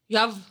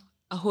have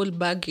a whole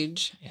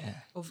baggage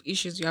of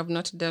issues you have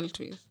not dealt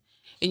with,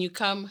 and you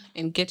come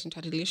and get into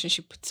a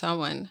relationship with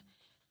someone,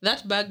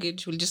 that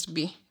baggage will just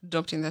be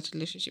dropped in that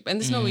relationship.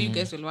 And there's no way you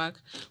guys will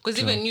work. Because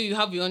even you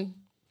have your own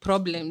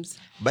problems.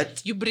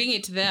 But You bring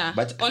it there.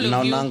 but all of you.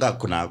 naonanga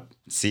kuna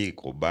si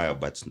kubaya,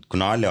 but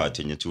kuna wale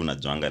watu wenye tu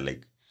unajuanga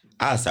like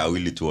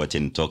sawili tu wote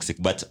ni toxic,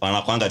 but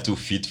wanakwanga tu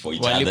fit for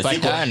each other.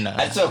 Walipatana.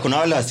 Hata kuna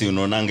wale wasi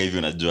unaonanga hivi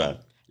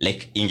unajua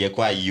like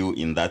ingekuwa you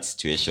in that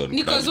situation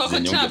Because kuna wako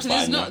zenye trapped.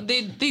 There's ungefanya.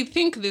 no, they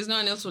think there's no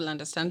one else will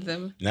understand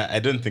them. No, I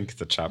don't think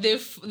it's a trap.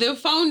 They've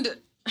found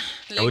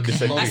would like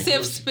disagree. a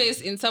safe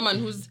space in someone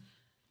who's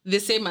the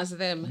same as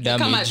them. Kama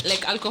Damaged.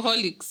 like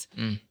alcoholics.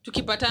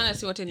 Tukipatana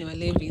si wote ni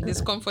walevi.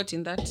 There's comfort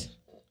in that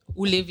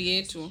ulevi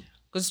yetu.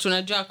 Because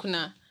tunajua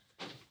kuna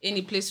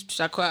any place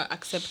tutakuwa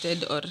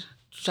accepted or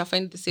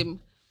tutafind the same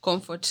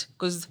comfort.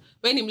 Because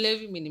when ni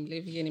mlevi, mi ni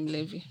mlevi, ye ni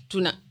mlevi.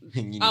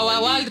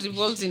 Our world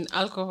revolves in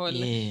alcohol.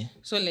 Yeah.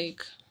 So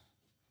like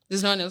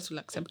there's no one else who will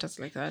accept us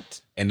like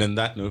that. And on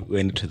that note, we're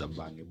into the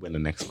bang. We're the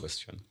next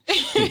question.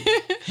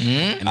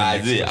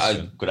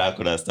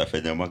 Kuna stuff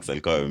yenye Max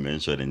alikuwa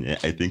amemention yenye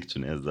I think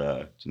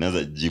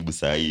tunaweza jibu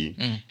sahi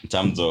in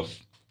terms of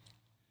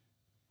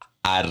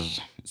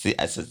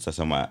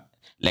sasema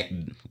like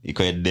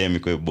iko dem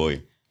iko boy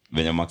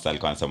venye Max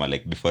alikuwa anasema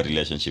like before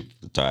relationship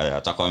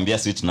atakwambia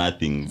sweet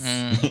nothings.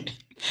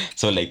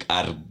 So like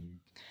are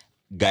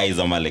guys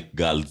ama like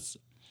girls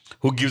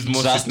Who gives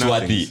more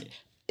trustworthy? nothings?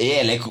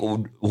 Yeah, like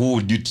who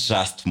would you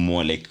trust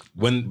more like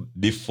when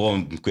before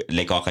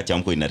like wakati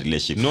amko in a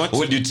relationship? Not- Who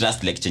would you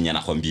trust like chenye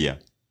anakwambia?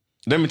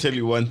 Let me tell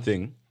you one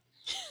thing.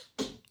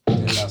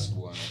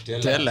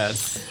 tell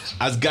us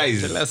As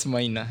guys,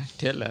 Maina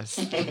tell us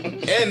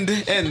and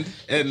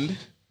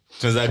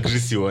tunaweza agree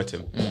si wote.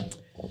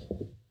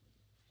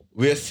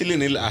 We are still in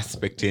little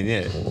aspect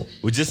yenye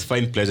we just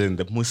find pleasure in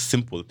the most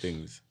simple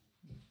things.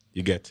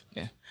 You get?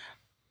 Yeah.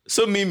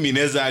 So mimi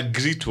naweza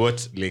agree to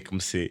what like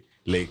mse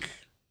like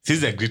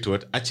siwezi agree to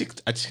what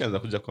achika za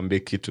kuja kwambia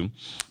kitu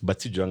but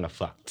sijuanga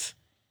facts.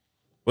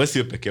 Wewe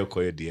sio peke yako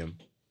kwa hiyo DM.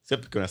 Sio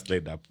peke yako na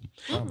slide up.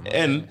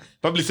 And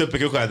probably sio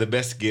peke yako the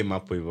best game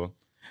hapo hivyo.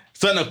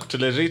 So na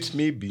kutolerate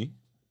maybe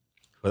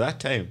for that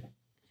time.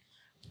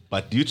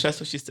 But do you trust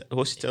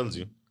what she tells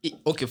you?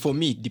 Okay, for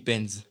me it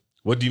depends.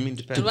 What do you mean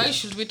depends? Why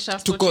should we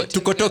trust Tuko- what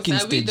you tuko tell us? talking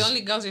Are we the stage.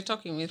 only girls you're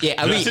talking with?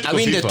 Yeah, are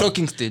we in the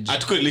talking stage?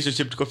 Atuko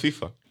relationship tuko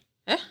FIFA.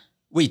 Eh?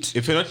 Wait,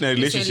 If you're not in a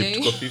relationship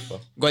Usielewi. tuko FIFA.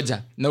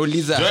 goja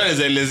nauliza.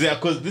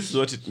 Because this is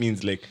what it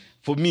means. Like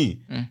for me,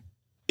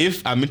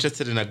 if I'm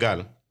interested in a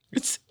girl,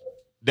 it's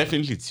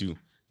you.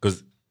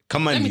 Because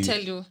come on, Let me tell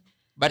you.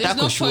 But there's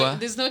ako no sure. point,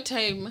 there's no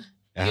time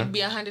you'll be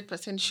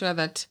 100% sure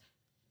that,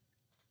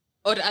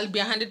 or I'll be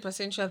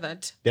 100% sure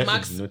that Definitely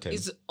Max no time.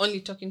 is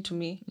only talking to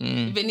me,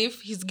 even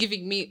if he's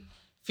giving me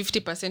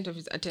 50% of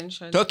his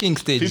attention. Talking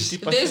stage.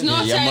 50%. There's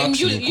no Yeah, time Max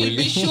you'll ni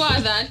be sure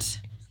that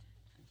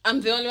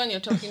I'm the only one you're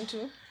talking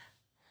to.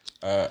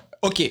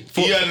 Okay,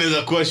 for Ian is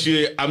a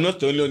sure I'm not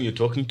the only one you're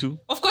talking to.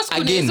 Of course,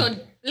 kuna Again. hizo,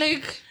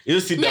 like, You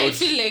see me, I that?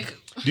 feel like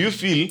Do you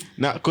feel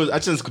now? Because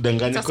actually, it's a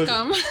kudanganya.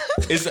 scam.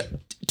 It's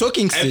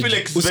talking I stage. feel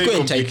like it's Usikue very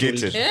entitled.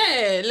 complicated.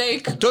 Yeah,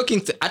 like,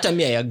 Talking hata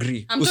me I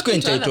agree. I'm Usikue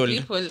talking to other entitled.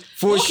 people.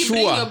 For Okay,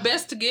 bring sure. your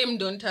best game,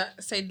 don't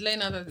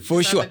sideline For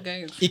these sure. other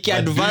guys. Iki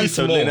advance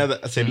more.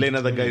 Sideline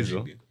other guys,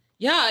 though.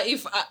 Yeah,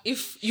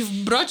 if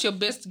you've brought your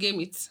best game,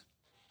 it's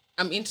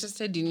I'm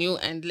interested in you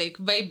and like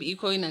vibe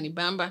iko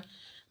inanibamba.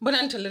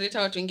 Mbona nitolerate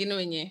watu wengine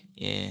wenye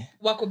Yeah.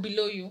 wako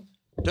below you?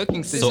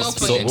 Talking stage. No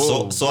point.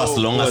 So as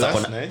long as that's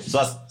akona nice.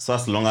 so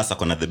as long as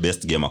akona the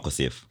best game ako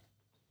safe.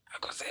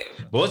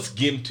 But what's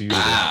game to you?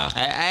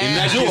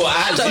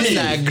 Hata mi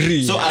na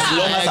agree. So as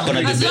long as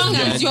akona the As best long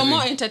game. as you're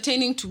more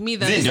entertaining to me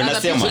than Zee, these ndio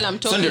other people I'm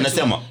nasema. So talking ndio to.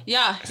 nasema.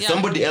 Yeah.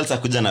 Somebody else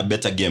akuja na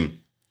better game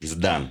is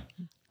done.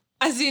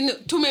 As in,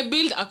 to me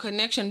build a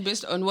connection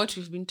based on what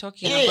we've been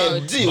talking Yeah,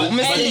 about. gee,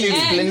 umesikia And-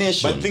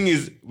 explanation. But the thing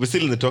is, we're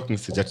still in the talking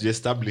stage. That you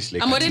establish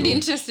like. I'm already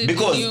interested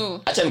Because in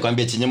you. acha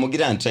nikwambie chenye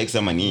Mugira anatry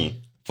kusema ni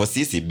for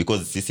sisi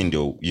because sisi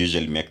ndio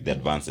usually make the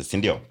advances, si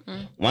ndio?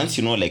 Once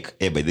you know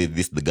like by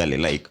this the girl I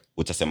like,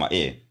 utasema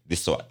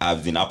this so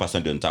I've been up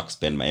and don't to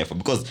spend my effort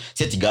because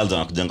seti girls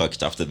wanakujanga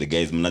wakitafuta the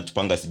guys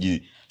mnatupanga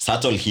siji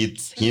subtle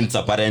hints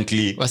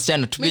apparently.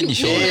 Wasichana tupeni Mimi-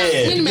 show.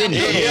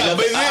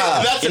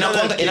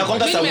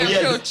 Inakwanga Mimi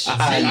approach.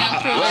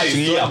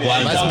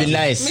 Must be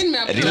nice. Mimi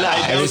approach.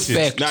 Relax,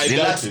 respect.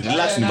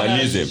 relax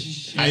nimalize.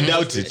 I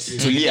doubt it.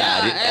 Tulia.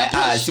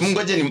 Yeah, Si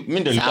mungoje mimi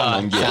ndio nilikuwa Sawa,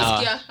 naongea.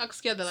 sawa.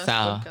 Akusikia the last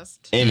Sawa.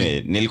 podcast.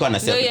 Anyway, nilikuwa No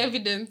nasema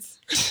evidence.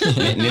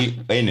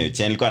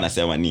 nilikuwa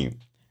nasema ni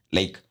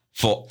like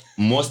for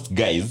most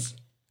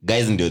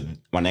guys ndio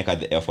wanaweka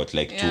the effort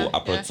like to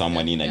approach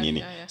someone in and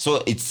nini.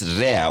 So it's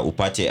rare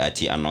upate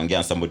ati anaongea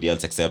na somebody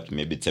else except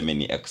maybe tuseme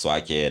ni ex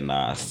wake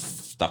na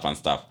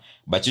stuff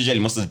but usually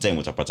most of the time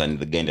utapata ni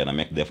the guy ndio ana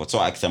make the effort.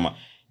 So akisema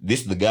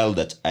this is the girl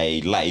that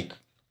I like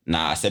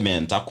na aseme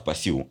nataka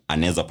kupursue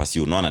anaweza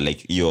pursue, unaona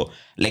like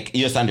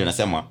hiyo sasa ndio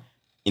nasema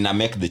ina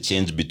make the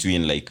change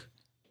between like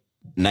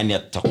nani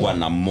atakuwa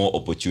na more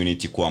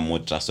opportunity kuwa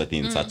more trustworthy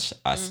in such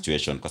a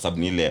situation kwa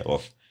sababu ni ile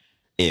of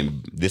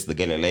this the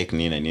girl I like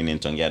nini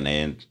nitaongea na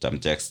yeye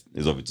tamtext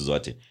hizo vitu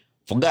zote.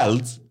 For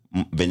girls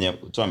venye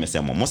tu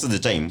amesema most of the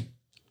time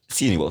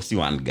si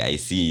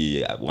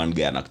one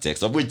guy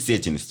anakutext of which say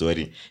in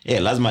story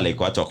lazima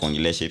like watu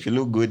wakuongelesha if you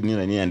look good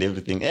nini and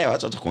everything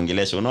watu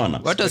watakuongelesha,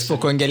 unaona Watu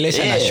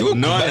wasipokuongelesha na shuku.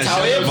 but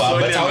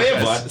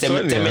however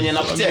temenye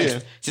na kutext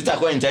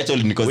sitakuwa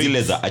entitled niko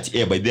zile za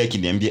ati by the way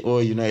akiniambia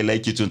you know I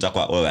like you too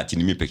nitakuwa ati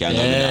ni mimi peke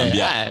yangu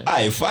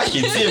ninaambia fuck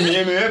it see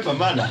mimi wepa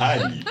maana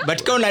hali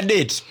But kama una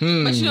date.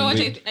 But you know what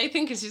I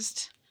think it's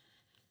just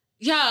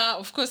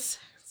of course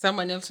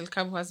someone else will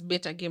come who has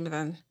better game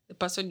than the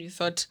person you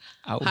thought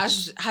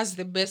has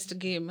the best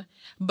game.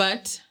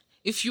 But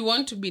if you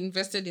want to be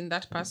invested in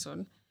that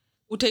person,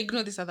 uta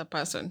ignore this other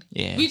person.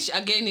 Yeah. Which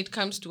again it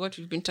comes to what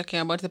we've been talking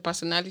about, the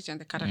personality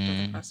and the character of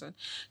the person.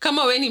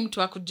 Kama weni mtu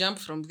wa jump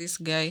from this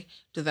guy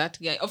to that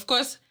guy. Of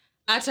course,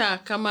 hata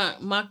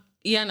kama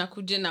Ian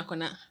akuje na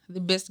kona the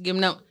best game.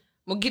 Now,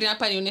 Mugire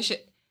hapa nionyeshe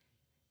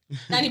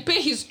na nipe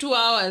his 2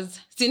 hours.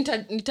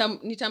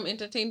 Nitam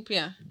entertain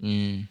pia.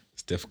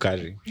 Steph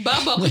Curry.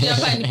 Baba kuja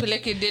hapa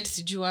nipeleke date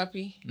sijui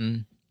wapi.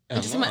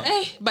 Nitasema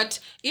but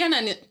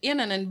Ian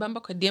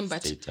ananibamba kwa DM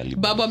but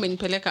baba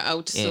amenipeleka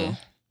out so.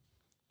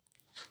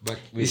 But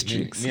wait,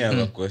 me have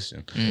a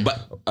question. But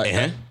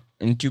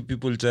aren't you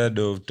people tired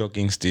of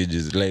talking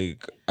stages?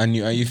 Like, and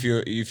if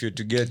you're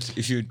to get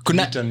if you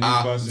meet a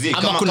new person,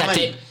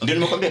 ndio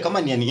nimekwambia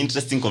kama ni an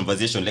interesting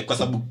conversation like kwa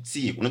sababu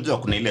unajua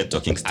kuna ile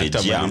talking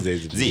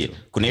stage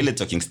kuna ile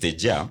talking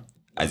stage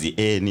azi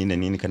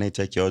nini can I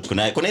check out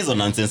kuna hizo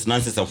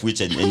nonsense of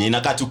which yenye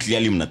inakaa tu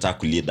clearly mnataka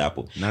kulead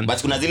hapo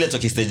but kuna zile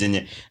talking stage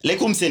yenye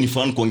like umse ni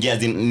fun kuongea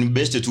ni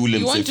best tu ule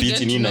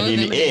msefiti nini na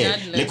nini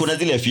like kuna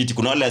zile fiti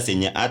kuna wale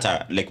yenye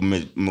hata like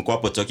mmekuwa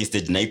hapo talking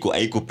stage na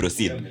haiko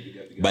proceed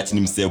but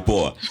ni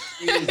msepoa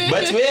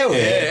but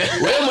wewe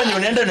mwenye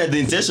unaenda na the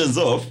intentions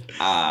of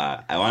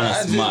I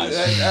wanna smash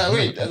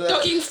wait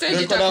Talking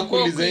stage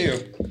itakuwa like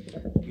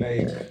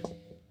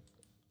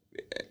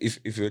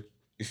if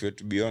you're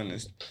to be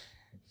honest,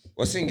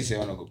 wasengi say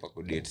wanagopa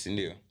ku date, si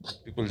ndio?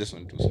 People just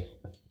want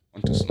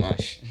to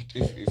smash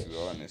if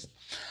you're honest.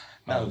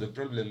 Now the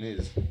problem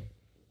is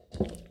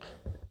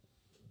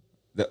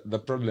the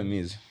problem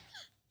is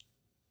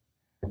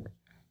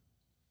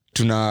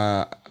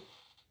tuna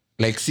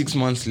like 6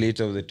 months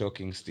later of the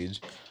talking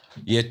stage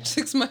yet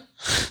 6 months.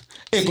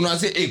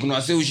 kuna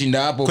wase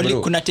ushinda hapo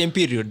bro. kuna time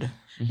period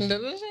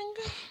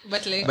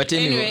But like But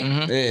anyway,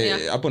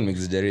 hapo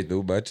nimexaggerate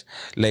though, but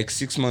like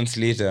 6 months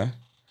later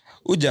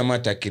ujamaa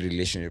taki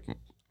relationship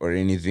or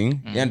anything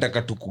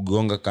yanataka tu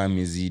kugonga kama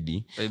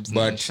mizidi, Vibes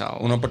but ni sawa.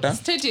 unapata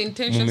state your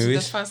intentions to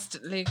the first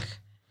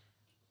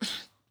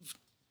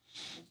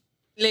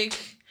like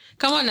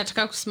kama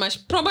anataka kusmash,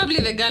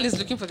 probably the girl is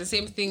looking for the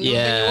same thing.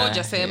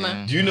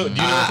 Sema Do you know but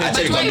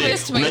why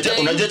waste my time?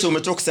 unajua tu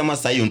umetoka kusema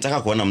sahi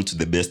unataka kuona mtu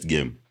the best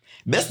game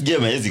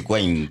haiwezi kuwa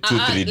in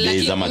 2-3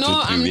 days ama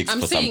 2-3 weeks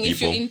for some if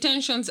your people.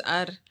 intentions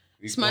are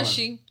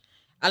smashing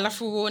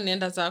alafu wewe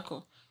unaenda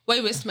zako, why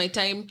waste my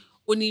time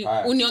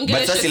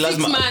uniongeleshe 6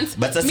 months.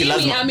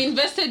 Mimi I'm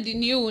invested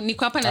in you,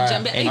 niko hapa na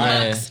jambia hey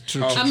Max,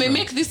 I may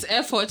make this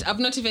effort,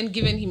 I've not even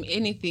given him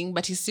anything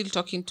but he's still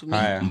talking to me.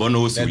 Mbona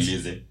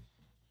usiulize?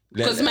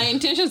 Because my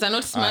intentions are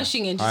not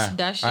smashing and just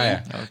dashing.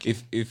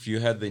 If you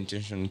had the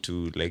intention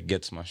to like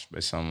get smashed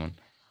by someone,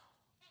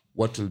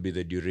 what will be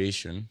the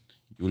duration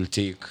you will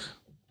take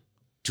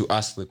to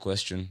ask the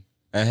question?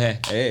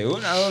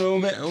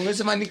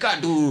 Umesema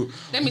nikatu.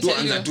 Let me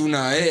tell you.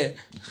 Tuna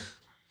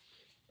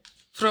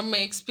From my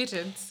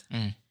experience,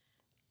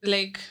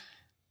 like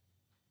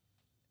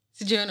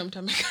sijaona mtu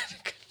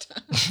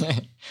amekata.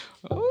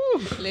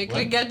 Like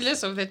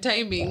regardless of the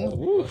timing.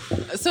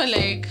 So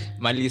like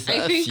mali I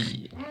safi.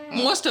 think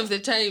most of the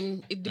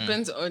time it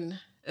depends on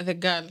the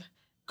girl,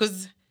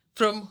 because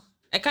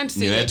I can't say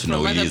Ni that wetu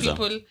from other nauliza.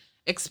 people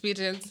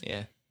experience.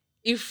 Yeah.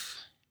 If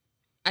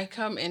I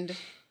come and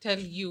tell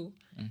you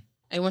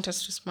I want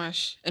us to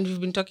smash and we've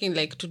been talking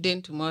like today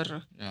and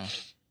tomorrow,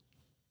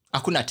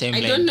 Hakuna timeline.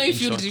 I don't know if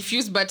in you'd short.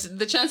 refuse, but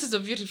the chances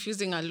of you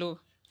refusing are low.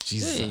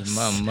 Hey,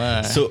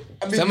 mama. So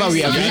Sema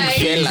we are So big like-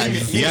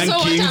 fellas. young So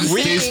what kings I'm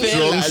stay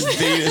saying- strong,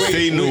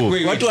 stay no.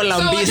 Watu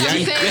walambisa.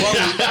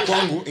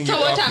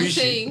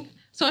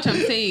 So what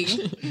I'm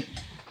saying,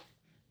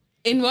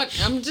 in what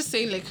I'm just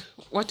saying, like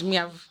what me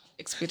have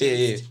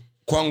experienced.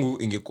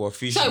 kwangu ingekuwa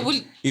fishy. So I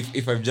will-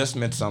 if I've just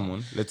met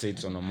someone, let's say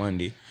it's on a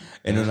Monday,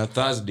 and on a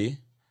Thursday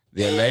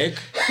they're like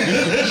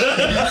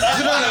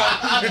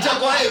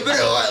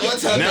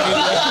what's happening?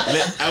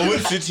 I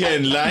won't sit here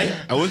and lie.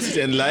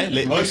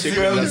 Let me check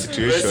on that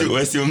situation.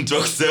 Wesi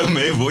mtu kusema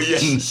hivyo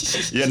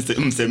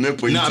mseme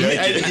point No, I mean,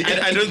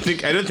 yake. I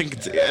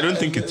don't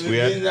think it's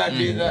weird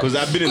because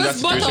I've been in that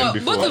Because situation both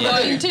before. of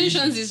our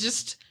intentions is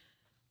just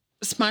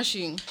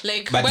smashing.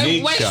 Like But why should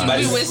we waste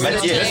our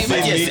But yes, time?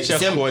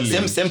 Nature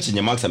calling. same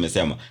chenye Max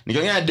amesema.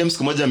 Nikiongea na dem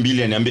siku moja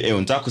mbili aniambie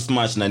unataka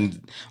kusmash na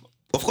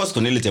of course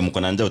kuna ile time uko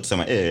na njaa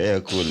utasema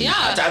cool. Yeah.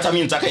 Hata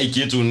mimi nataka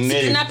ikitu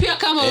Na pia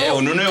kama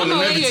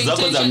ununue vitu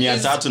zako za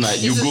 300 na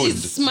you good.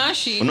 is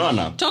smashing.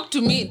 Unaona? Talk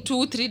to me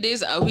 2-3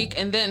 days a week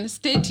and then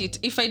state it.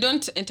 If I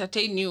don't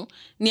entertain you,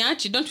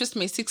 niachi, don't waste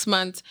my 6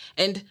 months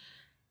and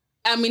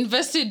I'm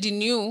invested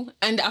in you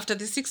and after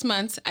the 6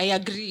 months I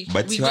agree.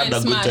 But we you go had and a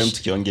good smash. time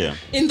tukiongea.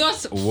 In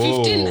those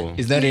 15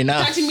 Is that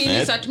enough? 30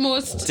 minutes at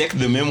most. Take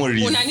the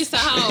memories.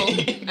 Unanisahau.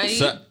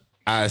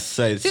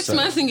 So, 6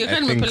 months ingekuwa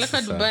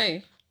nimepeleka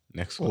Dubai.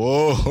 Next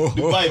one.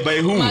 Dubai by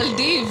who?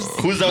 Maldives.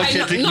 Who's out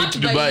here taking you to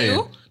Dubai?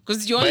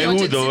 Because you By only who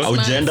wanted 6 though? months.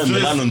 Aujaenda So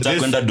Milano nataka this-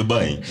 kwenda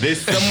Dubai.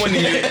 There's someone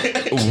in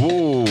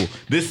your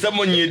There's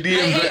someone in your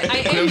DM.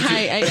 I aim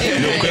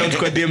high. Kuna mtu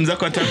kwa DM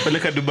zako anataka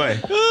kupeleka Dubai.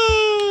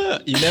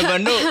 You never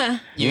know.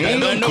 You never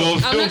Don't know. cough,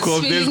 I'm don't not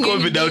cough. There's spilling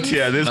COVID out anything.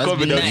 here. There's Must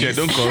COVID be out here. nice.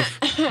 Don't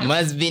cough.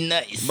 Must be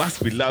nice.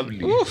 Must be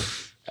lovely.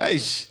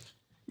 Aish.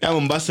 Ya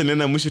Mombasa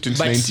nenda mwisho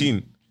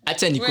 2019.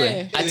 Acha nikwe.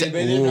 Where?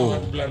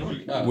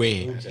 Acha.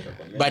 We.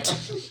 But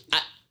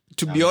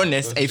to be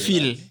honest, I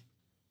feel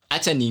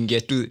acha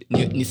niingie tu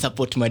ni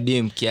support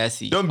madem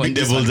kiasi. Don't be on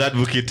this devil's one.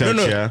 advocate No, out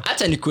no. here.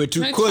 Acha nikwe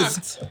tu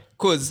It's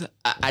cause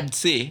I'd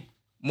say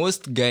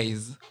most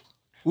guys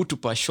who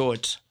tupa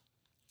short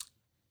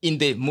in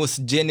the most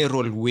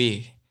general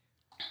way.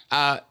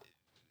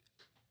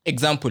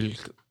 Example,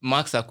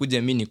 Max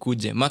akuja mimi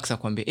nikuje. Max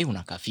akwambie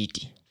unakaa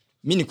fiti.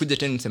 Mimi nikuje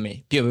tena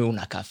niseme pia wewe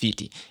unakaa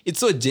fiti. It's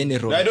so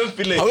general. I don't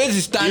feel like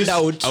hawezi stand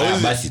out.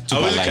 Basi tupa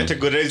I will line.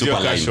 categorize Tupa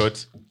your car line.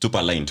 short.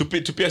 Tupa line.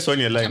 Tupia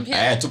Sonia line.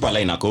 Tupa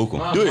line ako huko.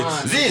 Do it.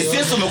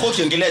 Sisi umekuwa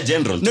ukiongelea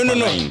general. No, tupa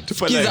no. line.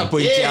 Tupa Sikiza line.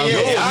 point yangu.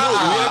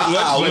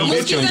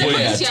 Usikize point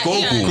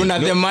ya Ian. Kuna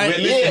the man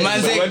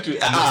manze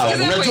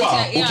Unajua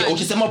point ya Ian.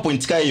 ukisema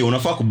point kaa hiyo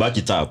unafaa kuback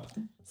it up.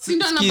 Si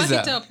ndo Sikiza.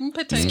 na back it up,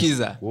 mpe time.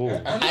 sikiza.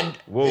 Whoa.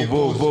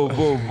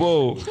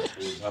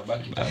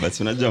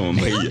 Basi unajua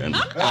mambo hii yani.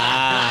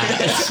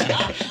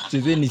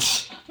 Chezeni.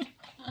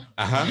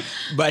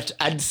 But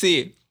I'd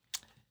say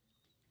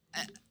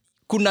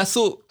kuna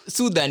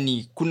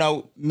sudhani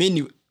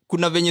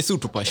kuna venye si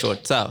tupa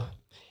short sawa,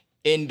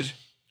 and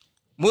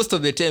most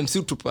of the time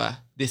si tupa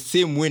the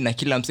same way na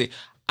kila mse.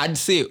 I'd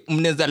say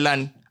mnaweza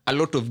learn a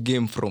lot of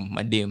game from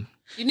madem.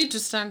 You need to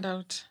stand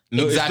out.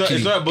 No, Exactly.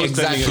 it's not about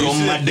Exactly. standing.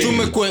 From madem.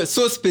 Tumekuwa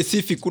so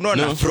specific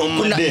unaona No, from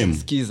madem.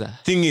 skiza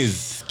Thing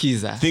is, You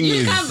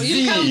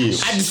come.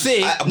 I'd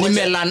say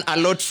nimelearn a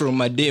lot from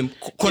madam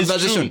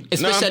conversation true.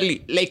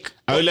 especially like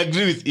I will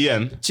agree with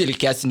Ian. chill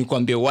kiasi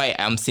nikwambie why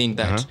I'm saying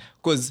that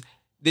because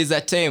there's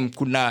a time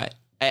kuna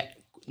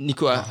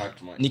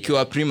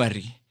nikiwa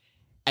primary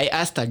I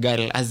asked a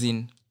girl as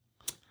in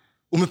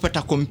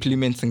umepata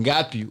compliments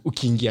ngapi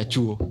ukiingia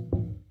chuo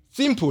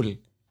simple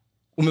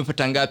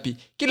umepata ngapi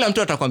kila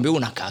mtu atakwambia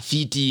unakaa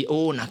fiti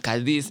unakaa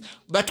this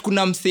but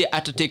kuna mse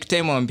ata take time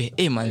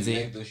amwambie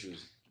manze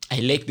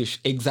I like this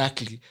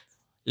exactly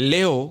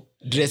leo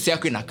dress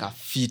yako inakaa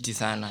fiti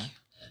sana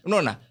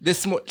unaona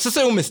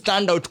sasa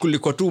umestand out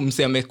kuliko tu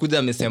mse amekuja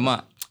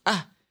amesema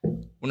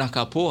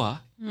unakaa poa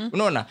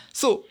unaona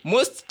so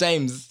most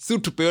times si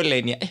tupeo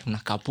line ya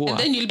unakaa poa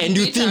and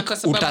you think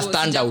uta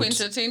stand out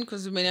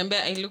because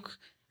umeniambia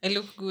I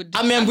look good.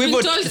 ameambiwa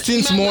hivyo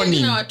since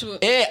morning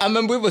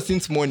ameambiwa hivyo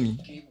since morning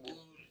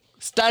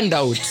stand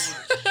out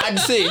I'd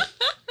say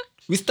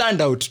we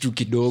stand out tu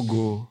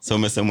kidogo So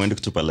umesema uende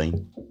kutupa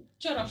line.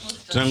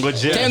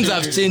 Tunangojea. times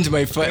have changed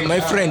my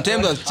friend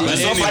times have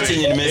changed So far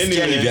chenye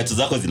nimesikia ni viatu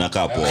zako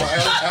zinakaa poa.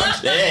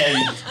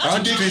 I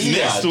want to twist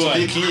Next this. one. To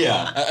be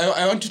clear.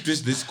 I want to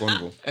twist this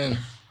convo.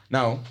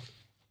 Now,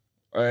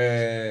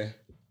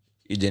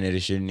 hii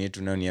generation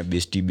yetu nayo ni ya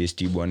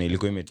bestie bwana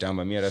ilikuwa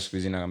imetamba mimi hata siku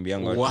hizi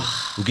naambianga watu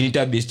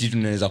ukiniita bestie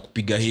tunaweza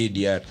kupiga head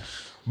yard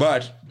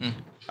but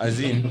as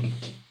in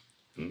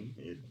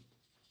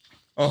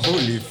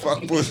holy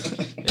fuck pause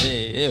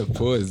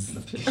pause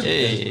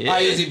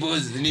hizi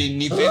pause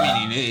ni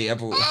feminine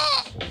hapo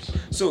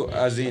so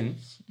as in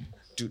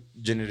to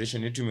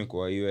generation yetu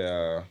imekuwa hiyo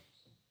ya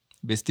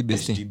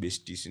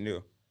bestie si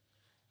ndio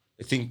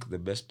I think the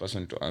best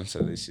person to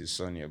answer this is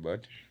Sonia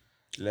but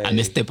like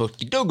ame step out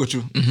kidogo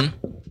tu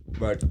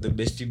but the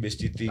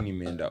bestie thing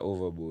imeenda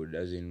overboard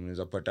as in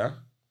unaweza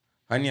pata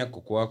hani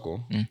yako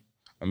kwako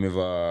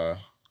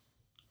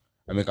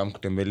amekaa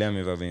kutembelea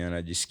amevaa venye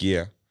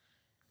anajisikia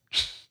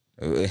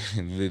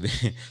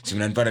si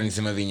mnanipata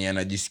nisema venye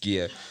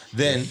anajisikia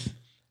then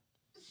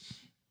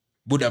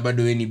buda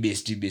bado we ni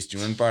bestie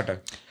unanipata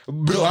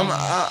bro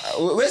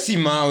we si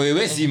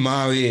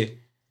mawe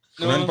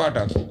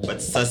unanipata But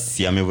sasa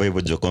si amevaa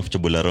hivyo jo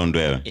comfortable around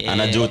wewe.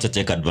 Anajua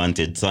utacheka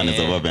advantage so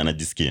anaweza vabe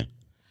anajisikia.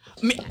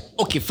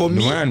 Okay for me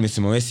ndio maana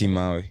nimesema we si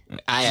mawe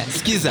aya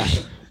skiza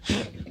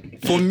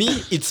for me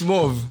it's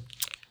more of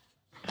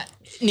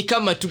ni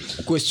kama tu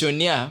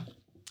questionnaire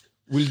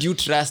will you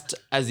trust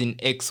as in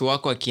ex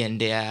wako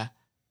akiendea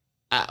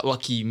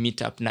waki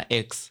meet up na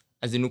ex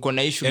as in uko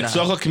na issue na Ex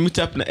wako ki meet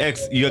up na ex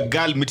your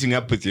girl meeting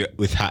up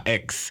with her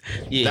ex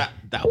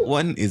that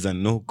one is a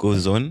no go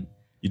zone.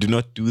 You do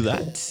not do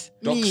that.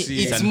 Toxic.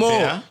 It's Unfair.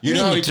 more You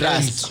know how it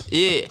trust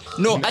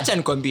no acha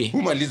nikwambie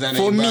Humaliza na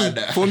for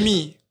ibada.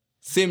 me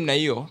same na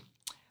hiyo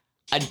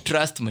I'd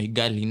trust my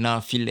girl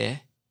enough feel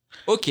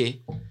okay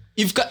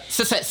if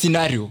sasa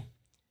scenario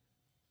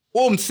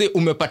mse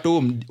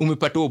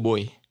umepata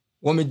boy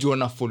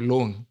wamejuana for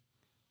long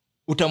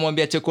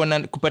utamwambia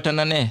chekona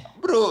kupatana naye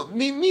bro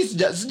mi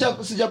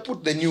sija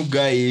put the new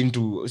guy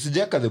into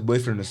sijaka the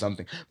boyfriend or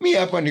something mi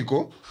hapa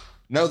niko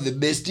now the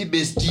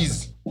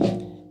besties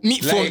me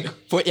like,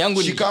 for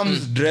yangu she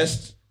comes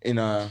dressed in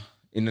a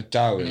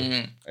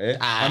towel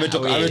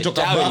ametoka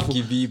towel bafu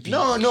kivipi?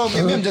 no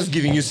maybe I'm just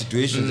giving you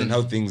situations and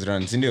how things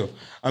run si ndio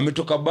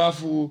ametoka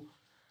bafu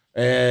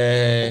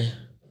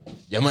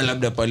jamaa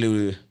labda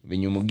pale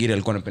venye Mugira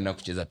alikuwa anapenda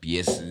kucheza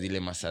PS zile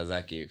masaa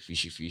zake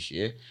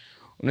fishi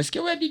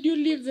unasikia where did you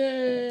leave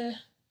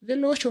the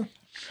lotion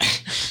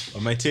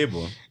On my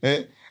table.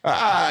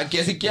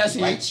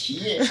 kiasi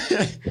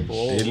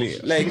Really?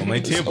 like On my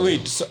table.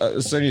 wait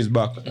Sonia is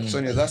back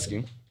Sonia is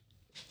asking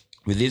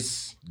with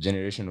this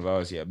generation of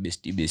ours here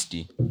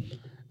bestie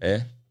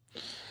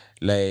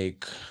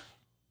like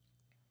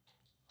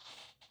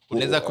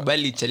unaweza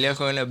kubali chali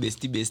kwa na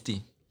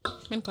bestie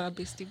Mimi kwa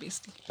bestie.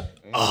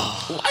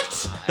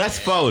 What? That's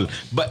foul.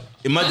 But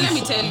imagine. Let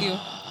me tell you.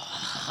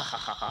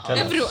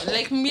 Everyone,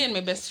 like me and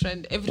my best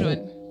friend,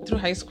 everyone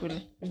through high school,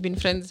 we've been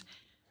friends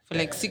for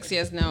like 6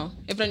 years now.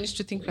 Everyone used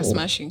to think we're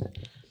smashing.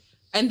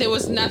 And there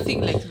was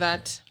nothing like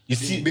that. You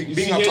see, Being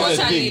see, a here's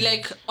the Totally, thing.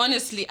 like,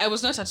 honestly, I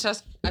was not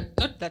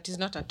not that is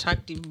not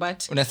attractive,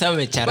 but unasema when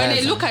I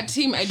umecharaza look at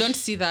him, I don't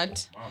see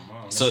that.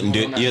 So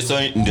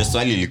ndio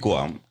swali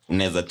ilikuwa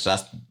unaweza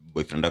trust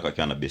boyfriend wako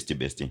akiwa na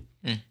bestie.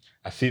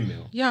 A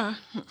female. Yeah.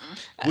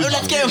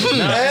 unasikia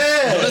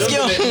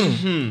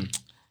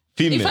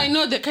Female. If I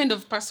know the kind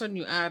of person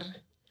you are,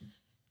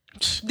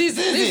 this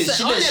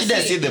She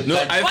does see the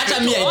wacha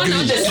mi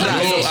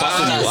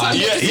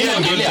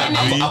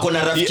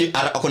agree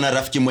akona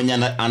rafiki mwenye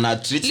ana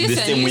treat the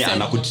same way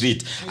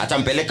anakutreat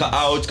atampeleka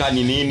out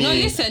kani nini. No,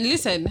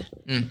 listen.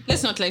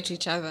 Let's not lie to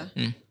each other.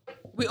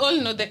 We all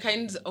know the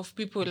kinds of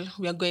people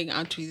we are going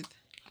out with.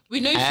 We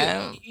know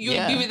if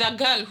you'll be with a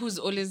girl who's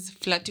always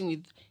flirting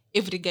with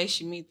every guy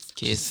she meets.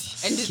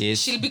 And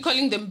she'll be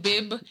calling them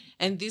babe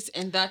and this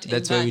and that.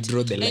 That's and why we that.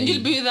 draw the line. And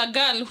you'll be with a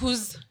girl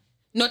who's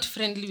not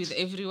friendly with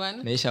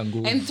everyone. Maisha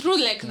ngumu. And through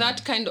like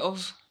that kind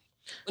of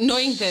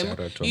knowing them, Shout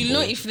out to you'll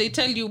know Ambo. if they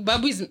tell you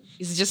Babu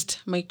is just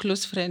my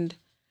close friend,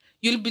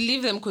 you'll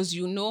believe them because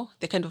you know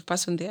the kind of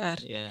person they are.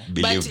 Yeah.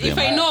 Believe But them. if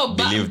I know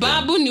Believe them.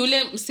 Babu ni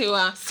ule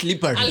msewa,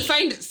 Slippery. I'll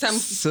find some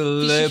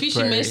Slippery.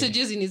 fishy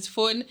messages in his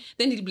phone.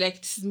 Then he'll be like,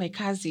 "This is my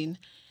cousin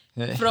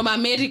Yeah. from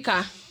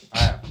America,"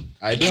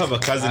 I do have a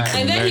cousin from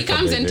and then he America,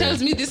 comes by and the tells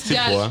way. me this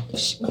girl, poa.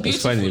 funny,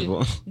 beautiful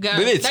bro. girl.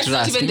 Maybe it's That's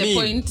not trust even the me.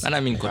 point.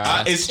 Ana mimi niko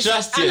trust. It's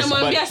trust, yes,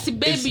 Anamwambia but si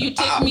baby, you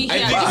take me I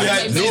here. think we This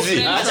had is my best Zizi,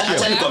 friend from acha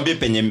there. nikwambie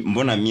penye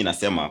mbona mi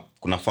nasema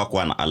kunafaa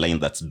kuwa na a line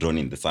that's drawn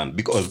in the sand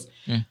because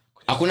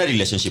hakuna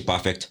relationship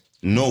perfect,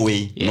 no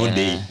way, no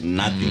day,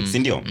 nothing,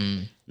 sindio?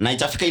 Na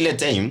itafika ile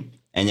time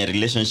enye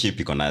relationship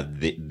iko na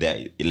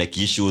the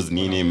like issues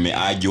nini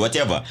meargue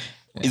whatever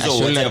hizo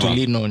shoulder whatever. to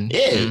lean on.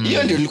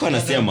 Hiyo ndio nilikuwa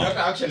nasema Not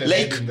actually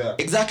like getting there.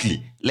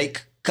 exactly like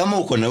kama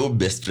uko na huyo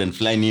best friend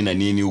fulani na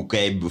nini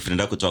ukae friend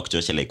yako toa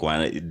kuchosha like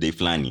one day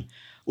fulani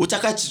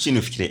utakaa chini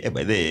ufikirie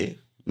by the way,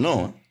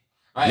 no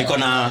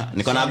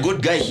niko na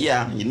good guy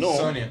here, you know.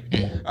 Sonia.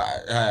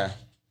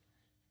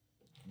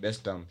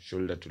 Best time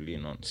shoulder to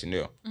lean on, si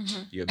ndio?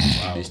 Hiyo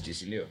bestie,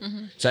 si ndio?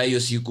 Sasa hiyo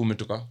siku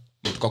umetoka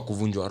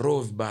kuvunjwa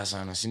roho vibaya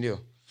sana, si ndio?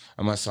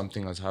 Ama something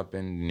has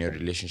happened in your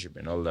relationship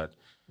and all that.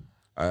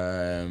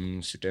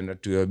 So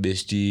tender to your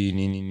bestie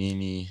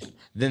nini,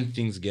 then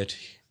things get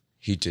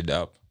heated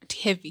up.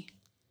 Heavy.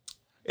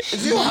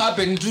 Zio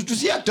happen to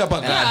see act up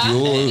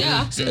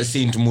akati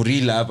Saint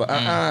Murila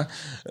hapa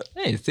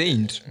Hey,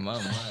 Saint.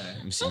 Mama.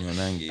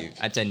 msinionange hivi.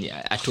 Acha ni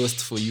a toast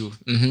for you.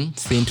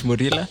 Saint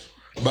Murila.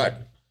 But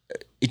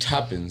it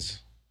happens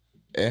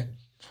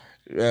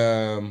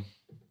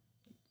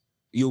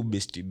you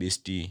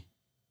bestie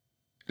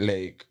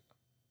like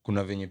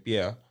kuna venye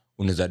pia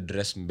unaweza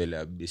dress mbele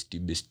ya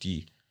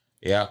bestie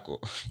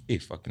yako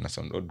fuck na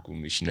sound odd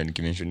kumshinda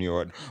nikimention hiyo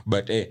word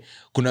but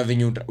kuna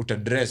venye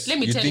utadress Let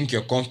me you tell think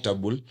you're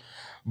comfortable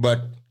but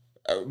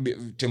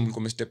time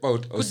come step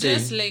out or Dress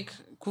saying like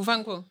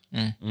kuvango.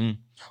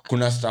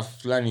 kuna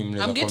stuff fulani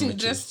mnaweza I'm getting kuwa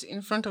dressed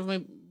in front of my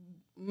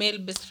male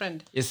best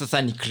friend. Yes,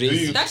 sasa ni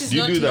crazy. That is Do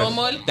you not do that?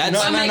 normal. That's-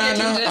 Why am I No,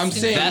 getting no, dressed I'm in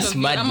saying- front That's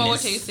of you? Ama, madness.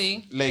 what are you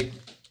saying? like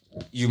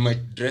you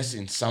might dress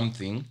in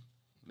something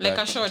Like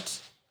that- a short.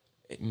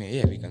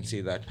 yeah we can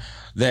say that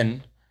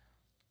then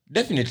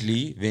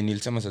definitely when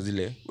nilisema saa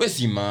zile we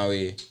si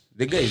mawe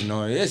the guy is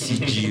not yes si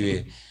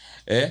jiwe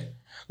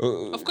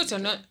Of course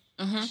you're not.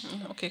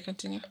 Okay,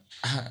 continue.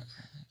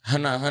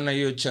 hana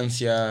hiyo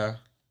chance ya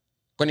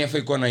kwani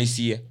afai kuwa na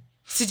hisia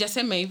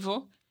Sijasema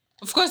hivyo.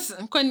 Of course,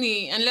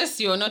 kwani unless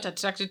you're not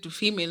attracted to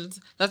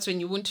females, that's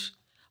when you won't.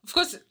 Of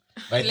course,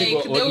 I think like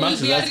what there will Max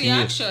is be a asking you-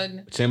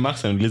 reaction. Say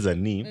Max anauliza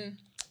ni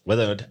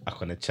whether or not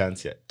akona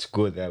chance ya to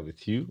go there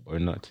with you or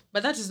not.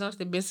 But that is not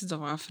the basis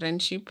of our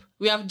friendship.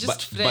 We have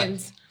just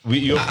friends.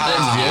 Your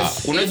friends,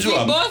 yes. Unajua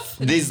If we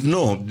both- there's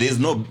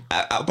no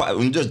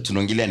unajua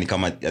tunaongelea ni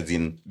kama as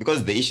in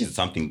because the issue is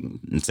something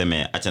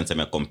niseme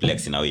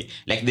complex in a way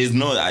like there's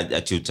no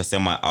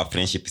utasema our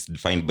friendship is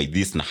defined by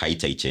this na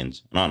height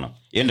change no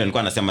hiyo ndio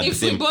nilikuwa nasema the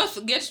if we same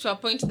both get to a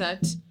point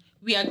that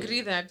we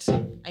agree that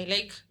I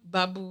like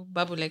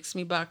Babu likes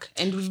me back,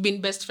 and we've been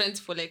best friends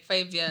for like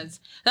 5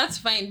 years, that's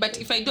fine. But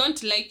if I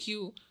don't like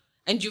you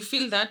and you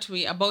feel that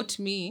way about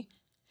me,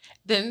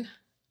 then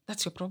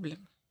that's your problem.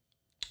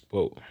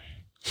 Whoa.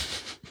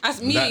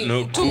 As me,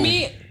 to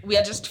me, we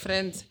are just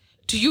friends.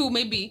 To you,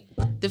 maybe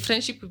the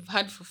friendship we've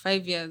had for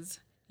 5 years,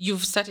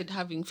 you've started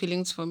having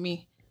feelings for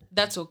me.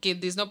 That's okay.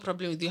 There's no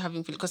problem with you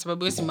having feelings. Because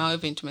sababu si mawe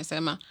venye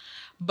tumesema.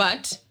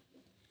 But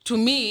to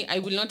me, I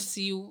will not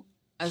see you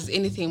as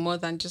anything more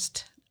than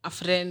just a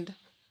friend.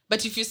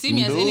 But if you see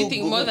me as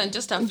anything more than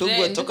just a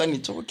friend,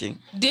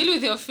 deal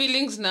with your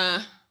feelings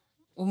na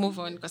move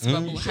on kwa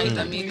sababu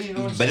haitamiki.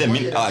 By the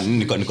way,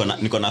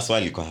 niko na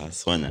swali kwa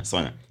Sonya.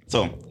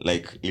 So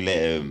like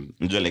ile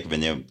unajua like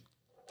venye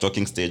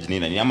talking stage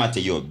nini na ama hata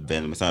hiyo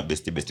umesema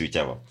bestie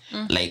whichever.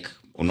 Like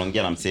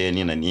unaongea na msee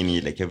nini na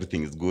nini like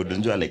everything is good.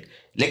 Unajua like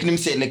ni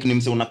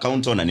msee una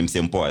count on na ni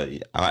msee mpoa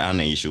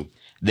ana issue.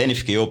 Then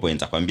if hiyo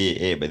point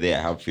akwambie by the way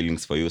I have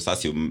feelings for you,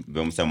 sasa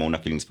umsema una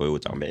feelings for you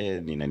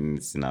utamwambia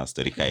nini sina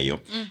story ka hiyo.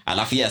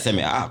 Alafu yeye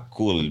aseme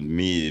cool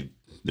me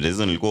the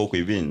reason nilikuwa huko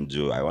hivi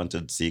ndio I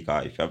wanted to see if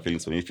you have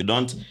feelings for me, if you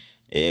don't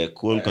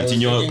cool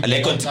continue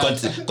like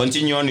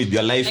continue on with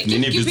your life Like,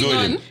 keep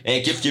vizuri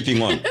keep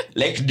keeping on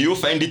like do you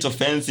find it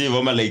offensive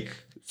or like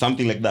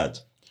something like that?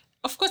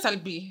 Of course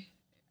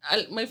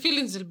my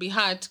feelings will be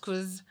hurt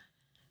because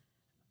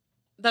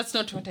that's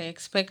not what I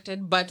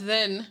expected. But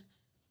then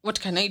what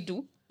can I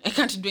do? I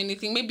can't do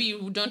anything. Maybe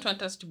you don't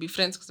want us to be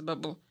friends because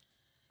babu,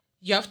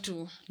 you have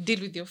to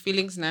deal with your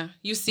feelings now.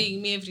 You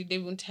seeing me every day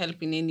won't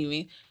help in any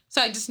way.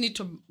 So I just need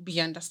to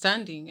be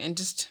understanding and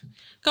just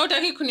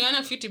kautaki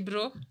kuniona fiti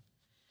bro.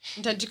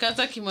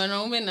 Nitajikaza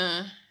kimwanaume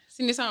na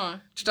sini sawa.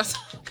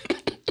 Tutasonga.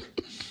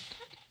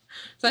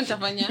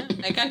 Santafanya.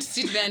 I can't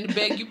sit there and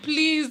beg you,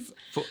 please.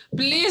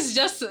 Please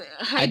just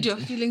hide your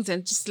feelings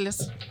and just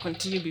let's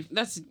continue.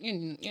 That's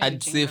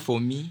I'd say for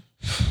me,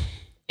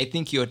 I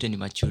think yote ni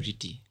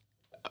maturity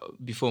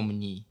before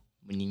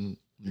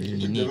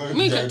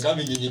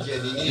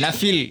na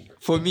feel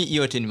for me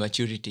yote ni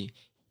maturity.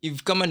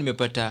 If kama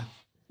nimepata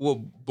huo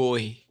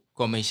boy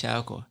kwa maisha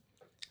yako,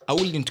 I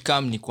wouldn't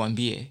come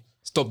nikwambie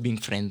stop being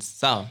friends.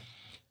 Sawa?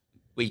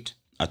 Wait.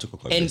 Atuko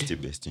kwa And-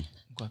 bestie.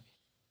 Kwa-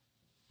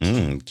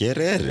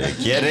 Kierere.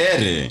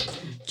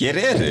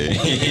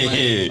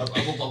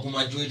 hapo kwa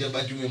kumachua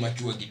bado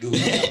umemachua kidogo.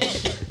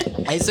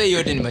 I say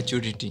yote ni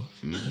maturity.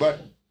 But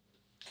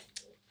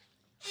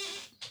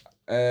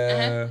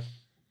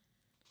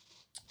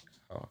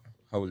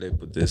how will I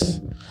put this?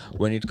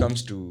 When it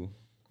comes to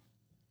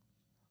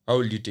how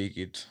will you take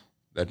it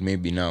that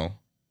maybe now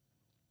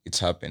it's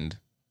happened,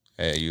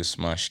 you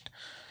smashed,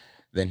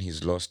 then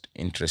he's lost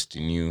interest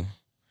in you.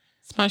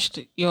 Smashed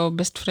your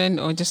best friend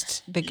or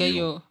just the guy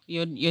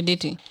you're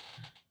dating?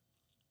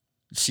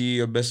 See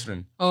your best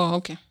friend, Oh,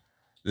 okay.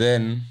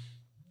 then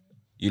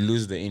you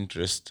lose the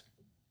interest.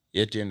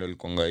 Yet you ndo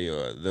likonga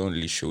you're the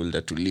only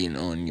shoulder to lean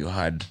on you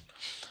had.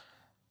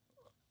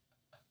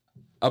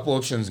 Hapo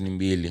options ni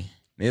mbili.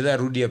 Neither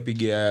rudi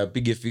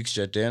apige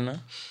fixture tena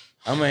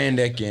ama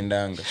ende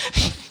akiendanga.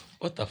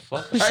 What the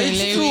fuck?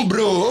 It's true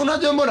bro.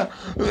 Unajua mbona?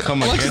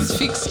 What is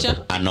fixture?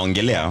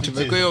 Anaongelea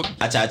Tumekuwa hiyo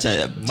acha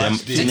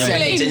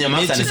Explain. chenye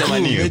Max anasema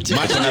ni Mechi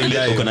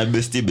uko na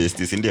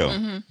bestie si ndio?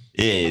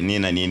 Nini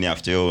na nini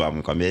after you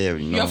amekwambia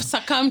You have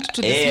succumbed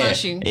to the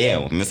smashing.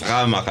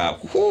 umesakama ka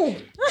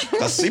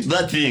sweep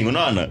that thing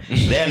unaona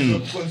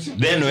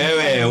then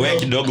wewe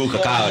kidogo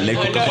ukakaa like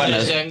ukakuwa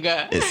na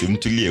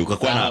simtulie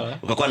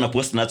ukakuwa na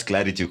post nut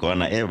clarity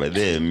ukaona by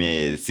the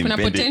me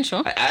simpendi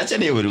potential. acha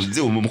ni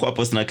wewe umekuwa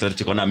post nut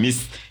clarity ukaona miss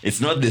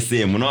it's not the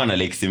same unaona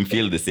like sim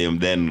feel the same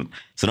then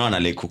so unaona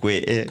like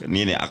kukwe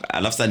nini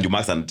alafu sasa ndio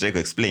Max anataka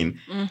explain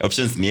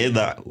options ni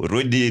either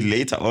already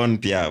later on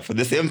pia for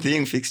the same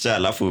thing fixture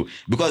alafu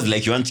because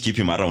like you want to keep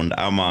him around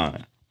ama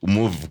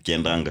move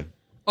kiendanga.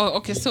 Oh,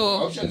 okay,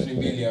 so Options ni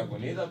mbili hapo.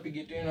 Neither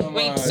apige tena ama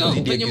wait, so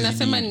zidi when you yake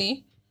mnasema zidi.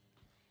 ni,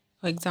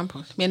 for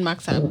example, me and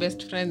Max are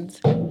best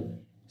friends.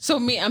 So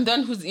me, I'm the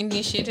one who's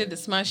initiated the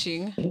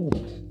smashing,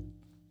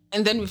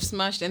 and then we've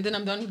smashed, and then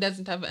I'm the one who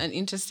doesn't have an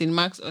interest in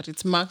Max, or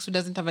it's Max who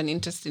doesn't have an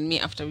interest in me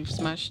after we've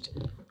smashed.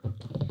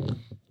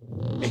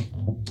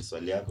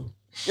 Swali yako.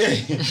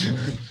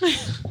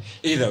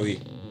 Either way.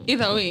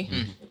 Either way.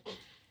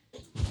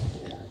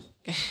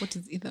 Okay, what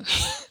is either way?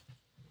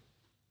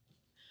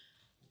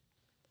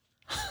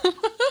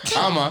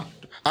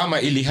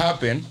 ama ili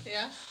happen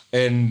Yeah.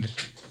 and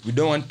we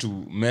don't want to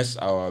mess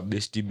our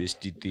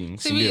bestie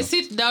things. So we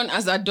sit down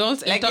as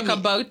adults and talk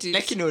about it.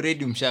 lakini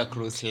already msha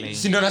cross line.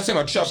 Si ndo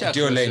nasema tushapitia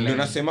Cross line. line. Ndo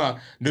nasema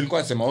ndo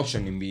nilikuwa nasema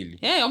option ni mbili.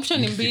 Yeah,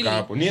 option ni mbili.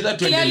 hapo. Ni either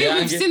Clearly, we've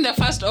tuendeleange. seen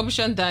the first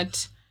option that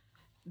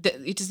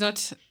it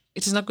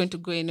is not going to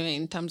go anywhere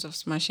in terms of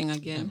smashing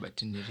again.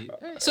 But ni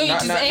So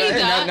it is na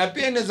either.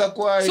 pia inaweza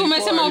kuwa So ilikuwa-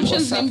 umesema options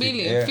ni ilikuwa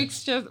mbili. safi.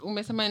 Fixtures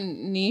umesema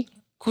ni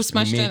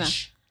kusmash tena.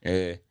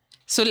 Mitch.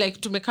 So like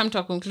to come to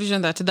a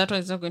conclusion that one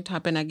is not going to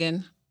happen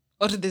again,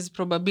 or there's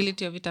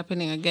probability of it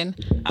happening again.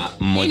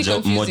 Mmoja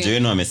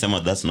wenu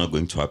amesema that's not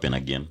going to happen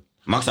again.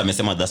 Max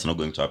amesema that's not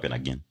going to happen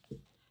again.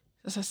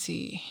 Sasa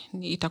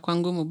itakuwa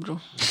ngumu bro.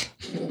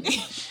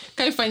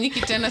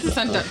 Kaifanyiki tena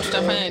sasa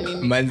tutafanya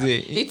nini?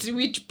 manze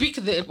We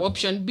pick the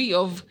option B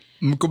of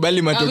mkubali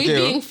are we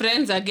matokeo. being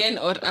friends again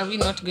or are we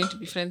not going to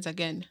be friends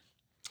again?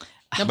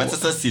 But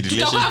sasa si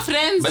Tutakuwa relation.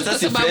 friends But kwa sasa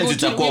si sababu friends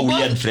itakuwa we both-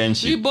 weird we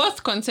friendship.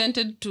 both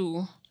consented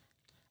to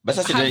But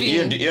sasa having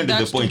hiyo ndio the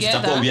that point.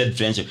 Itakuwa together. weird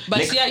friendship.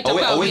 But yeah,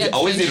 itakuwa weird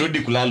hawezi friendship. rudi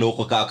kulala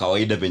huko kama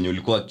kawaida venye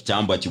ulikuwa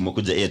kitambo ati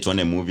umekuja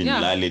tuone movie Yeah.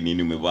 nilale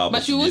nini umevaa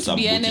but we won't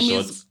be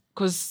enemies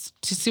because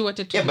sisi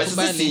wote Yeah, but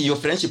sasa si tukubali. your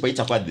friendship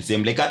haitakuwa the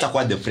same. Like hata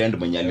kwa the friend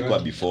mwenye alikuwa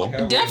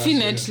before.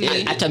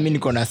 Definitely. hata mi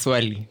niko na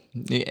swali.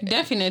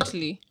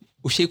 Definitely.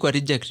 Ushaikuwa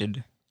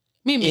rejected?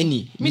 Mimi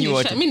Any, ni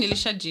wote.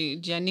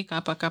 nilishajianika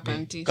hapa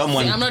kapanti. Come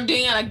on. I'm not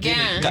doing it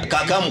again.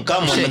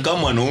 Kama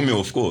mwanaume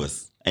of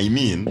course. I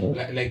mean,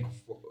 Like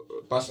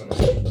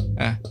personally.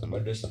 Ah.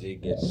 Bado sijai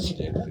get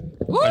rejected.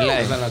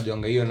 Wallahi. Sasa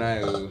najuanga hiyo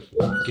nayo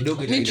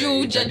kidogo Ni juu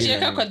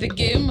hujajieka kwa the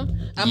game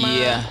ama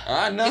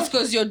Yeah. no. it's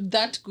because you're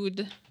that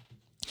good.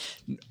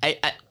 I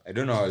I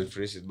don't know how I'll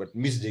phrase it, but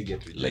miss they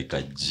get rejected. like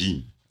a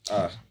G.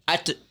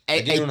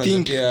 I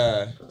think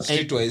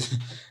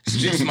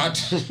street smart.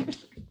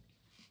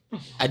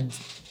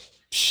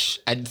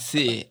 I'd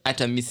say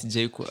hata mi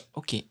sijaikuwa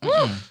okay.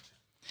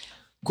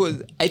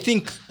 Cause I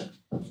think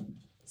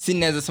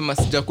sinaweza sema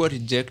sijakuwa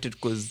rejected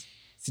cause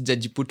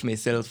sijajiput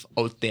myself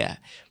out there.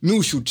 Mi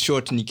ushoot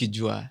shot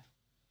nikijua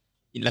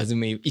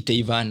lazima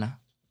itaivana.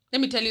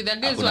 Let me tell you, the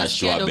guys who Hakuna are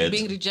scared sure of bet.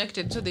 being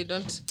rejected, so they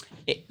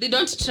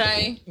don't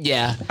try.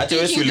 Yeah. Hata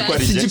wewe si Thinking ulikuwa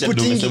that- rejected ndio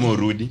Sijiputingi. umesema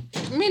urudi.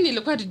 Mi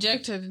nilikuwa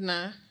rejected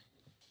na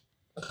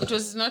it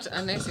was not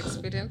a nice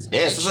experience.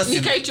 Yeah, sasa si-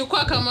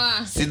 Nikaichukua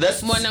kama See,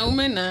 that's-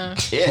 mwanaume na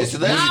Yes,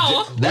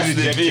 Now- that's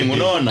the thing, as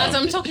unaona?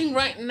 I'm talking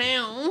right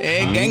now,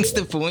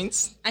 Gangster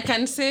points. I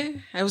can say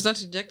I was not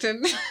rejected.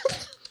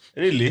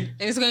 Really?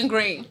 And it's going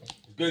great.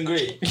 Going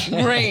great.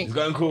 Great. It's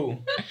going cool.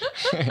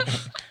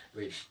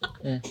 Wait.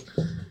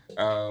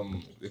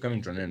 We're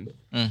coming to an end.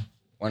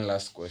 one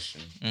last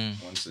question.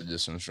 One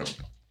suggestion from,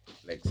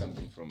 like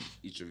something from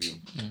each of you.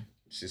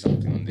 Say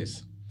something on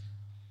this.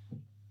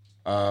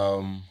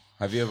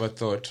 Have you ever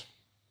thought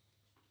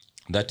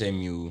that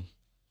time you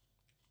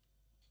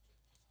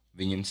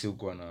venye msi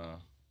uko na,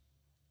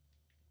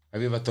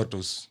 have you ever thought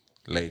of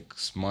like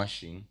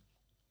smashing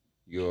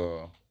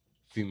your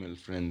female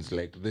friends,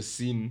 like the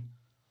scene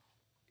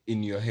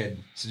in your head?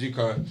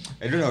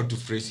 I don't know how to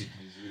phrase it.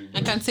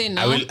 I can say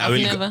no.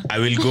 I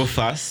will go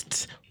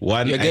first.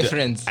 One, Your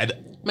girlfriends.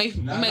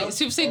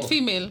 So you've said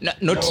female.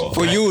 Not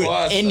for you,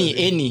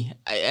 any.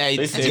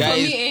 Listen,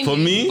 Guys, for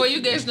me, For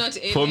you guys, not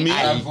any. for me,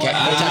 not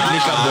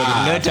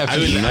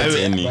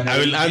applicable. I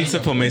will answer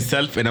for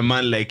myself and a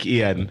man like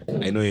Ian.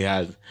 I know he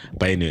has.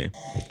 But anyway,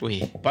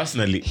 Wait.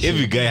 personally,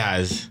 every guy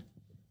has.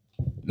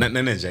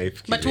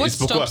 But what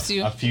stops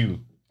you? A few.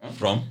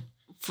 From?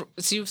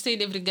 So you've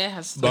said every guy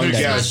has Every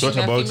guy has smashing thought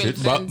their about female it.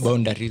 friends.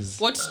 Boundaries.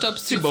 What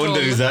stops you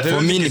Boundaries from, are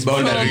For me, it's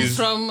boundaries.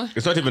 from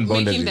It's not even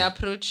making boundaries. the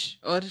approach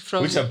or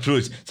from Which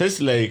approach? So it's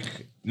like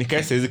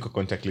nikai saizi kwa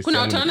contact list. Kuna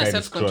yangu, watu wana nikai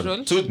self-control.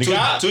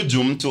 niscroll. Tu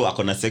juu mtu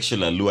akona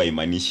sexual allure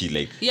imanishi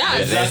like Yeah, the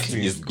rest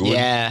exactly. is good.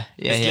 Yeah.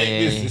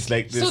 It's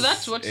like this. So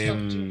that's what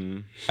stopped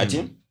you.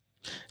 Ati?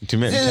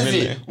 Tumia.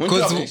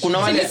 Kuna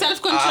wale See, the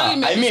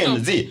self-control I mean,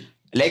 stop. see,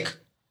 like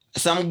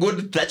some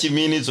good 30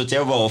 minutes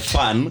whatever of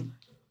fun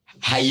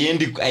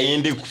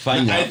haiendi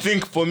kufanya. I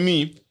think for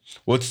me,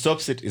 what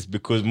stops it is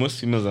because most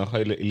females are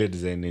highly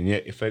design. And yeah,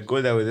 if I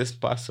go there with this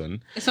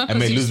person, It's not I may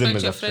because you lose them respect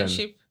as your a friend.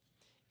 friendship.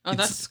 Oh,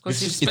 that's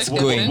because you It's respect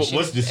going. your friendship.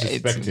 What's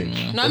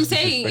disrespecting? No, I'm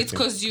saying it's disrespecting?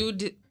 because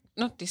you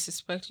not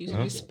disrespect, you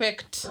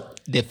respect.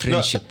 The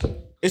friendship.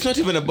 It's not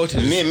even about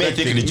Me think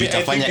respecting. ni Me, I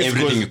tutafanya think it's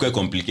everything cause- ikuwe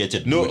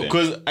complicated. No, bure.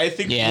 because I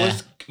think Yeah.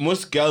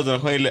 most girls are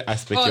highly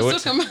aspect. Oh, What-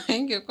 so kama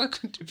ingekuwa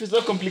if it's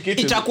not complicated,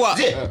 Itakuwa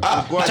See,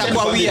 itakuwa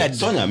acha weird.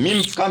 Sonia,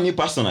 me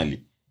personally,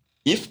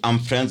 if I'm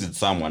friends with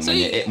someone So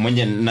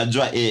mwenye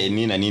najua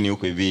nini na nini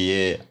huko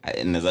hivi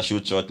naweza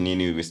shoot shot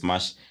nini we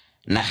smash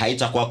na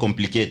haitakuwa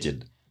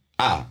complicated.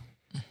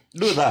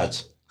 Do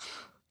that.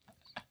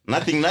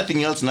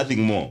 Nothing else, nothing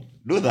more.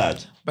 Do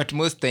that. But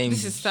most times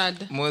This is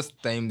sad.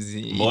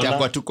 Mbona?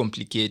 itakuwa too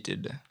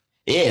complicated.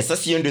 Sasa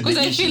hiyo ndio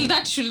Because the I feel issue.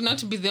 that should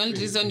not be the only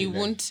reason you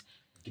won't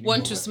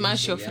want to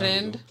smash your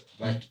friend.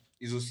 But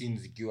hizo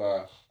scenes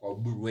zikiwa kwa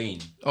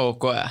Burwain. Oh,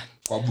 Kwa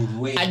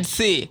Burwain. I'd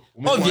say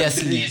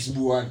Obviously.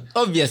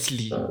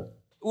 obviously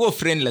huo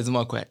friend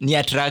lazima kwa ni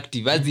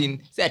attractive as in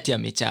si ati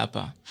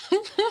amechapa.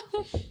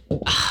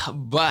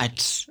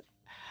 But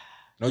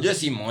Unajua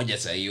si moja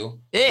saa hiyo.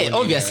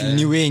 obviously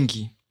ni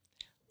wengi.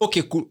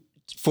 Okay,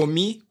 for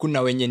me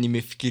kuna wenye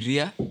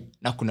nimefikiria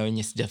na kuna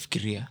wenye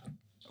sijafikiria.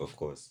 Of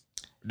course.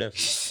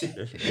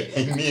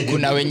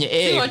 Kuna wenye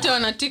See what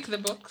wanna tick the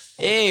box.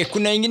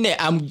 kuna wengine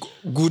I'm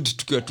good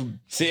tukiwa tu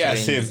say yeah,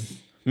 friends. same.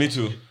 Me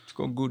too.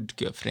 Tuko good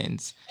tukiwa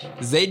friends.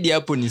 Zaidi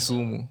hapo ni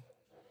sumu.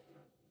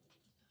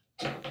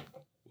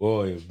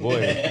 Boy.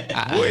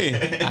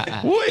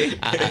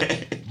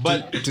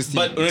 But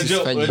tusifanye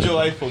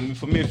unajua why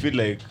for me I feel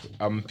like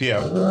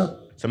Pia,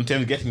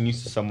 sometimes getting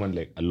used to someone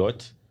like a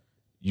lot,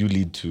 you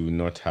lead to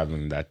not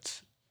having that.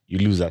 You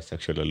lose that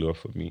sexual allure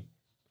for me.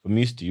 For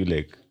me, used to you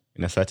like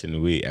in a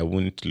certain way, I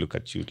wouldn't look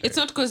at you. Like, It's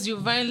not because you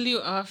value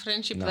our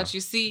friendship that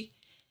you see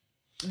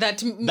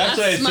that that's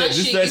why I said.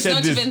 This is why I is said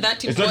not this. even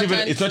that It's not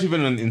important.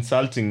 even an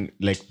insulting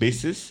like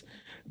basis.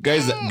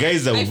 Guys are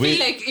I way. feel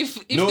like if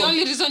No. the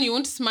only reason you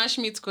won't smash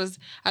me it's because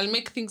I'll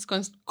make things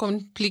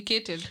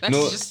complicated. That's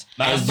No, just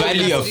I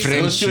value your No,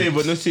 friendship.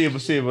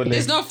 say, but like,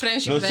 There's no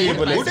friendship no, there. say,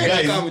 but like,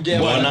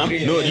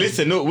 guys, no,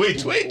 listen, no,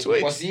 wait.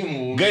 Kwa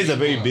simu. Guys are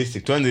very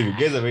basic.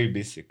 Guys are very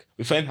basic.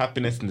 We find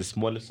happiness in the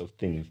smallest of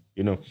things.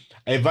 You know,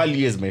 I value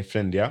you as my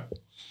friend. Yeah.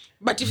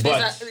 But if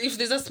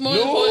there's a small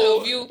No.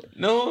 hole of you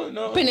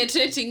No.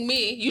 penetrating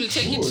me, you'll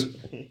take it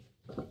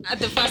at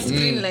the first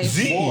green light.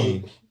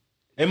 Z.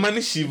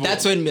 Emani Shivo.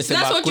 That's when That's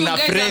nimesema what kuna you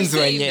guys friends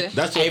have wenye said.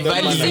 That's what I them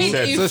man value have Saying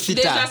said. if so there's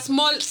sita.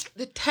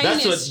 the what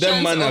tiniest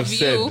them man chance have of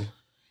said. you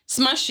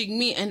smashing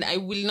me and I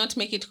will not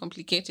make it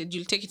complicated.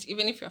 You'll take it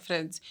even if you're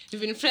friends.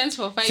 You've been friends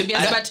for 5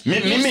 years, but me-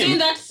 you've me- seen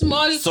that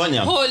small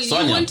Sonia, hole. You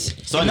Sonia, won't.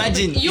 Sonia.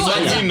 Imagine, You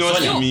Sonia, are- not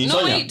Sonia, me. No,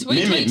 Sonia, wait,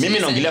 mimi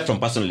listen. naongelea from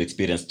personal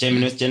experience.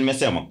 Chenye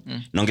nimesema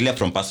naongelea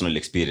from personal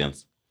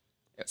experience.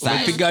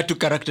 umepiga tu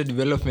character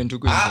development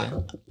huko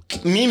nje.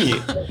 Mimi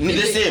ni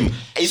the same.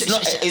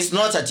 It's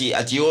not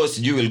at you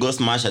sijui will go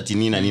smash at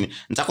nini na nini.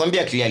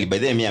 Nitakwambia clearly by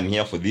the way I'm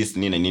here for this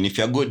nini na nini. If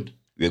you're good,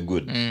 we're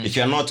good. If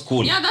you're not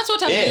cool. Yeah, that's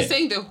what I've been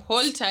saying the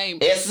whole time.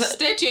 Yes.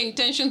 State your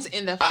intentions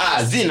in the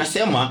first.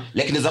 Nasema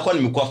like naweza kuwa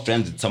nimekuwa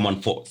friends with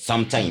someone for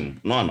some time.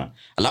 Unaona?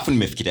 Alafu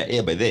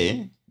nimefikiria by the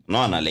way,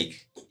 unaona like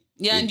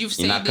Yeah, and you've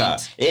said inakaa.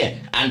 it.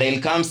 And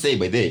I'll come say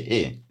by the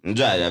way,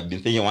 njua I've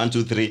been thinking 1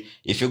 2 3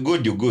 if you're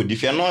good you're good.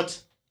 If you're not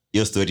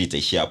your story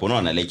itaishia hapo.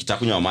 Unaona like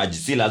itakunywa maji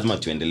si lazima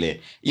tuendelee.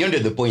 Hiyo ndio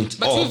the point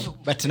of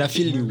But na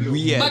feel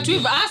weird. But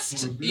we've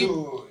asked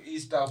you.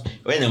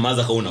 wewe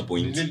nyamaza kama una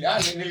point.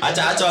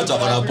 Acha watu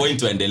wako na point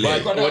tuendelee.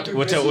 What I But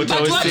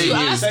was what saying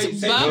you is,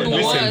 asked Babu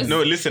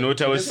was listen.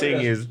 What I was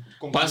saying is,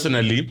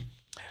 personally,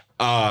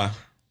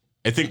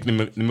 I think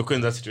nimekuwa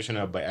in that situation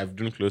whereby I've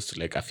been close to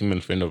like a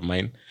female friend of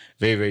mine,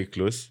 very very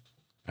close.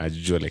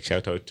 Juju, like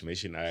shout out to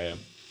Meshin. I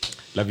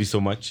love you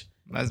so much.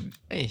 Because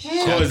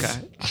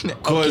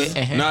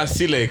now I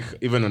see like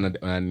even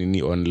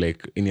on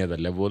like any other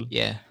level,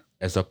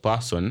 as a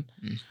person,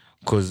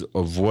 because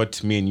of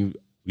what me and you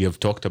we have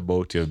talked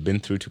about, we have been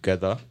through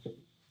together.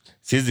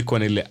 Sizi kwa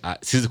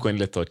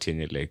ile thought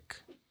yenye like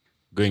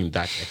going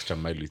that extra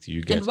mile with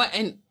you get.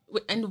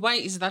 And why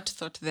is that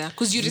thought there?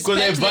 Because you respect.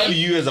 Because I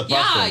value you as a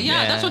person.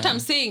 Yeah, that's what I'm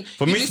saying.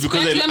 For me, it's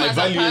because I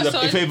value you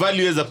if I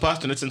value you as a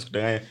person, in sense,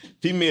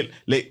 female,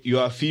 like you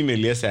are female,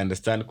 yes, I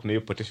understand. Kuna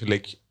hiyo potential,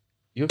 like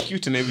you're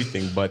cute and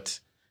everything,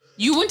 but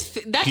you won't.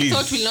 That please,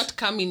 thought will not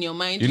come in your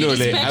mind. You know,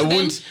 like I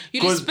won't.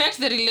 You respect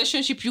the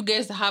relationship you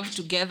guys have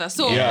together,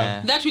 so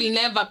that will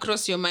never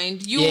cross your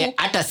mind. You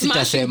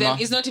smashing them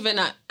is not even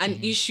an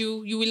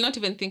issue. You will not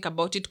even think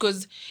about it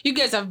because you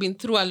guys have been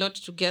through a lot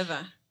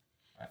together.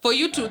 For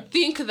you to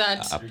think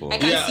that I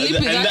can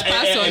sleep with that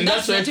person, and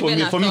that's not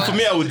even a thought. For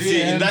me, I would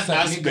say in that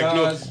aspect,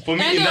 no. For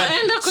me, in that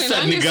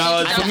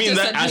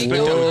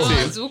aspect,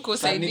 I would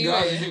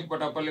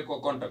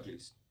say.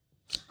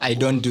 I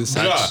don't do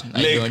such. I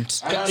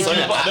don't.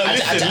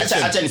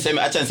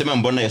 Acha niseme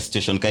mbona ya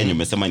situation kai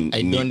nimesema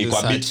iko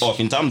a bit off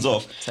in terms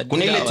of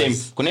kuna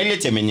ile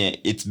time yenye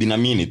it's been a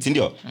minute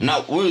ndio.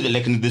 Now we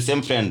like the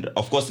same friend,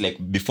 of course, like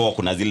before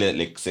kuna zile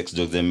like sex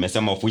jokes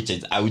nimesema of which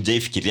I would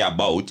fikiria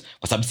about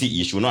kwa sababu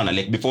si issue unaona,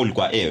 like before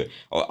ulikuwa I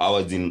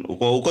was in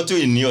uko tu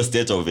in your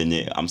state of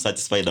venye I'm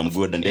satisfied, I'm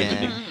good and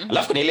everything.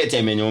 Alafu kuna ile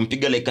time yenye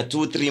umpiga like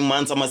 2-3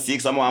 months ama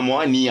 6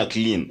 ama 1 year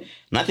clean,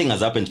 nothing has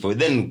happened for you,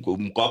 then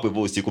mko hapo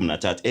hivyo usiku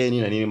mnachat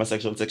nini ma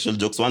sexual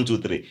jokes 1 2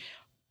 3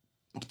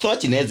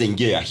 thought inaweza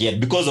ingia your head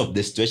because of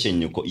the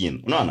situation you're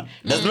in, unaona.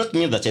 Does not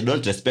mean that I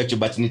don't respect you,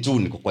 but ni tu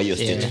niko kwa hiyo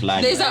stage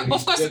flying. There's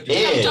of course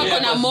talk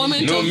on a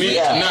moment of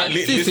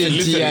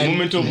listen,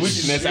 moment of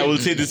weakness. I will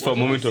say this for a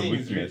moment of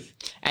weakness.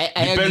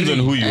 Depends on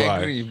who you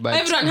are.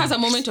 Everyone has a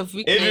moment of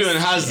weakness. Everyone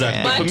has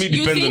that. But for me,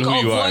 depends on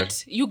who you are.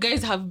 What you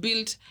guys have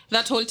built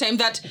that whole time,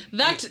 that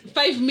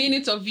 5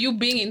 minutes of you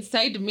being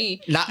inside me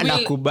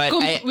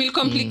will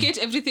complicate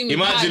everything we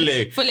imagine had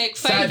like, for like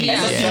 5 years.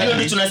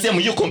 Ndio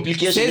tunasema you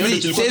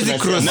complication.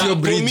 Cross your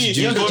bridge.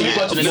 You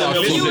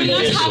will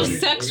not have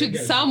sex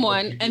with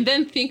someone and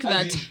then think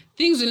that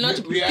things will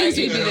be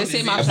the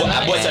same after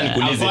that.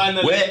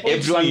 Where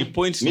everyone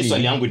point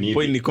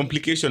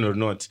complication or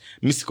not,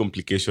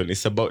 miscomplication.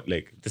 It's about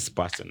like this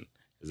person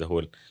as a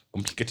whole,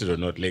 complicated or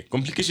not. Like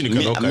complication, you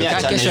can walk away.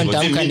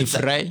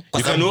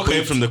 You can walk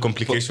away from the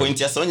complication. Point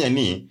ya Sonya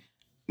ni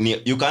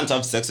you can't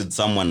have sex with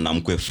someone na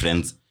mkwe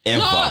friends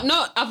ever.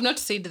 No, I've not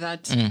said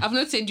that. I've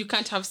not said you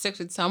can't have sex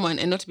with someone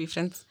and not be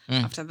friends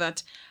after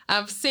that.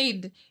 I've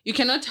said you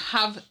cannot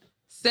have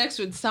sex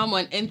with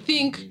someone and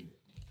think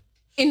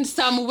in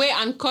some way,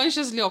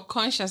 unconsciously or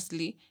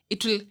consciously,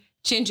 it will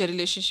change your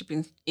relationship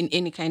in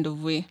any kind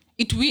of way.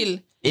 It will.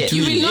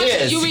 You will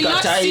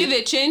not see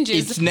the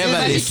changes. It's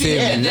never the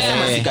same.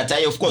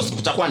 Sikatai, of course,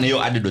 kutakuwa na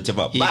hiyo added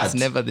whatever. It's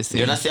never the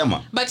same.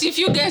 But if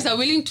you guys are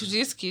willing to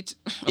risk it,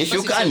 if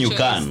you can, you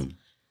can.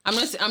 I'm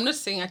not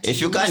saying that.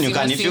 If you can, you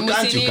can. If you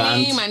can't, you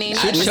can't.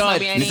 Shoot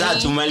shot. Nisa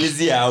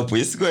tumalizia hapo.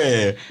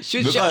 Isikwe.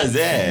 Because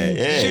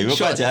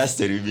imekuwa cha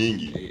story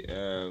mingi.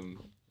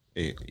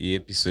 Hii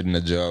episode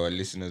najua our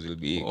listeners will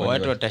be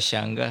watu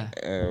watashangaa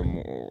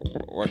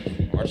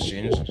what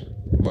changed,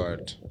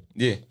 but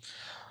yeah,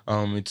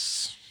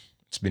 it's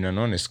been an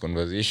honest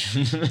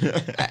conversation.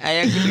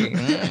 I agree.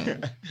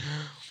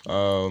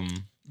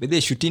 But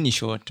they shooting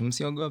short,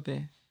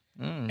 msiogope.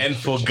 And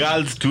for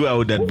girls too, I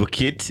would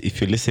advocate, if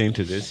you're listening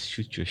to this,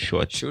 shoot your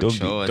shot.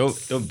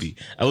 Don't be.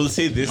 I will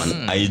say this.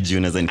 IG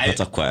unaweza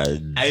nipata kwa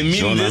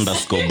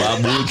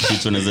John_Babu.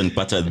 Kitu unaweza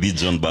nipata the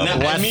John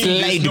Babu.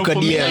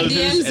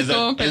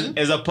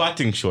 As a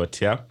parting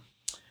shot, yeah.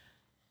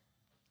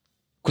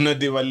 Kuna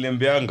de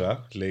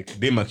walembeanga, like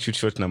they make shoot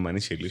shot na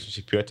maanisha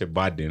relationship yote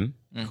burden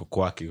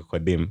kwa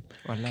dem.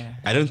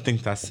 I don't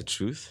think that's the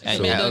truth. I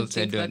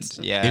don't.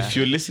 Yeah. If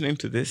you're listening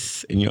to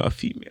this and you're a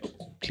female,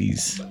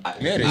 please.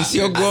 Shooting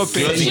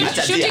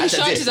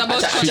shot is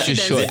about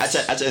confidence.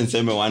 Acha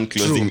niseme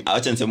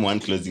one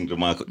closing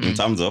remark in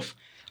terms of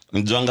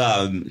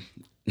mjwanga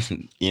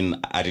in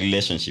a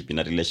relationship,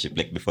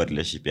 like before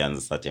relationship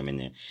yanza sati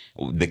menye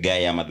the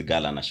guy ama the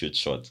girl ana shoot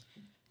shot.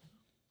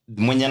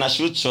 Mwenye na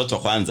shoot shot wa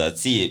kwanza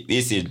see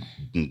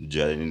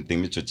anything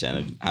micho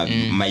channel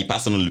my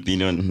personal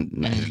opinion,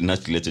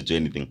 not related to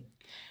anything.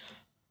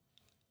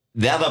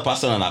 The other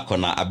person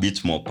anakona a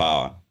bit more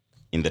power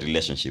in the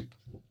relationship.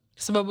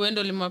 Sababu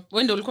wendo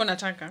ulikuwa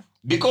nataka.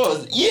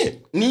 Because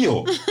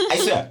niyo I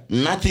swear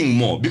nothing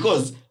more,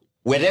 because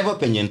wherever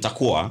penye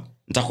nitakuwa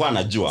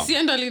najua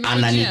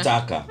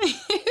ananitaka.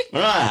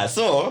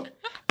 So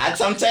at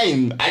some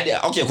time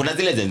okay, kuna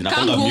zile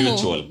zinakonga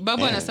mutual.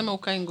 Babu anasema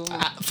ukae ngumu.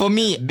 For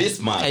me,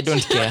 I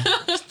don't care.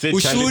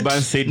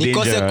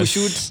 Nikose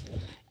kushoot.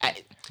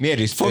 Me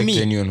respect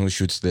anyone who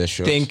shoots their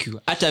shot. Thank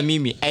you. Hata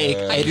mimi I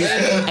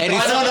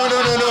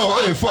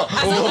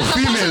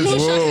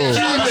females.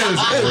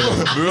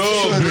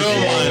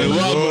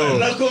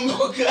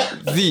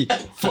 See,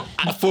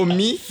 for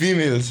me,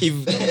 Females. if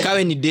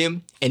kawe ni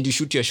dem and you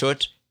shoot your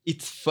shot,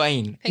 it's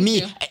fine. Thank Me,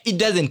 you. it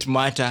doesn't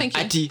matter. Thank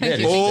you. Ati, Thank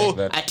you. oh,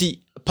 That. ati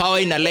power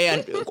in a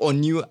lie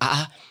on you.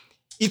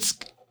 It's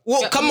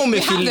kama we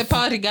have umefeel the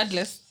power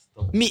regardless.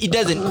 me it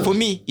doesn't for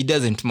me it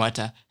doesn't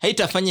matter.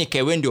 Haitafanya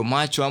ikawe ndio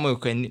macho ama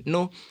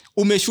no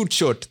umeshoot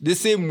shot the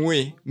same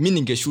way mi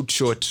ningeshoot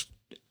shot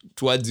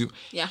towards you.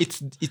 Yeah.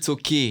 It's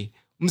okay.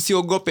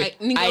 Msiogope.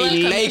 I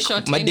like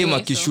madem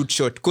akishoot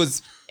shot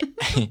cause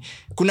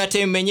kuna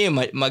time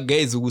wenyewe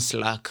maguys who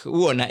slack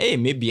uona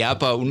maybe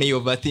hapa unai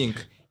overthink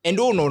and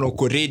unaona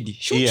uko ready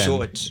shoot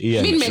shot.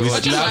 Mimi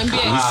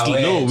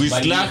nimekuambia. We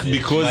slack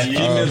because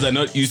females are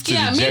not used to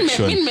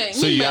rejection.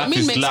 So you have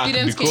to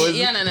slack because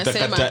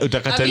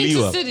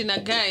utakataliwa. I'm interested in a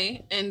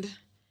guy and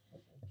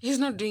he's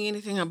not doing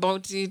anything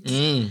about it.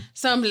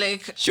 So I'm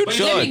like, Shoot let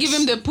me shots. give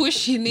him the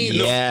push he needs.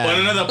 Yeah. On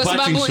another Because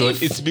parting Babu, shot,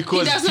 if it's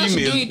because he does not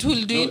females. do it,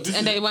 who'll do it, this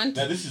and is- I want.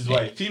 Now this is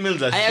why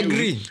females assume. I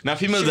agree. Now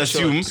females Shoot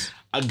assume shots.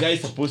 a guy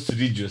is supposed to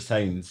read your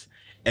signs,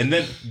 and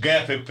then guy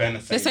affect plan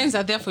The signs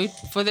are there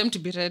for them to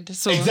be read.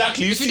 So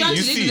Exactly. You if see, don't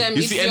you read see, them, you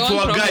it's see. your And own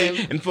for a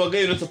problem. guy,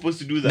 you're not supposed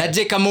to do Na that.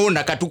 je kama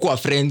unatukua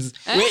friends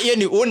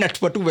yani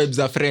unatupa tu vibes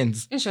za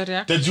friends. Shauri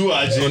yako. Tajua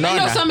aje.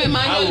 Ndio usome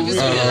manual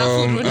vizuri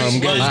alafu urudi.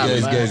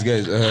 Guys,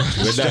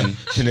 we're done.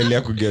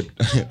 Tunaendelea kuget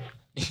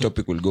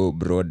topic will go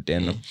broad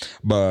then,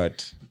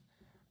 but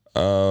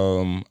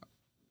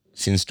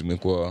since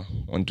tumekuwa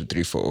 1 2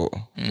 3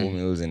 4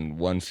 males and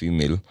 1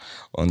 female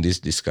on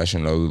this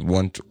discussion, I would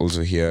want to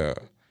also hear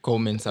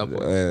Comments up.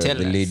 the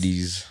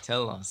ladies'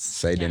 Tell us.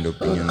 side and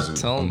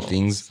opinions Tell on us.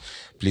 things.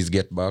 Please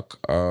get back.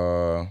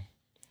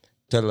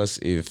 Tell us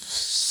if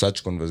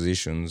such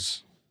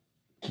conversations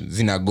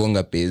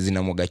zinagonga pe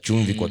zinamwaga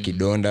chumvi kwa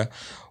kidonda.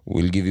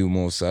 We'll give you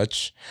more of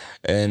such.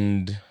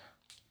 And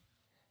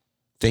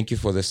thank you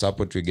for the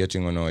support we're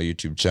getting on our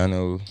YouTube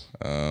channel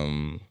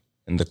and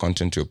the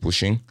content you're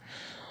pushing.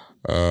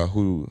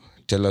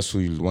 Tell us who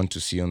you want to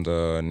see on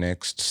the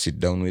next sit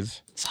down with.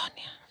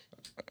 Sonia.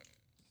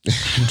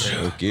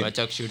 Okay.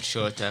 Wacha kushoot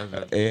shot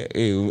hapa.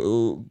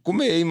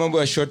 Kumbe hii mambo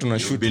ya shot una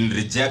shoot. Been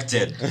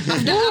rejected.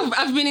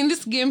 I've been in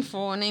this game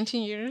for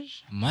 19 years.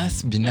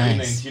 Must be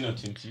nice. 19 or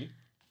 20.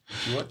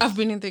 I've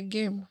been in the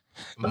game.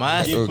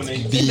 Must In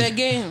the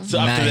game. So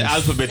after the Nice.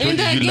 alphabet, what In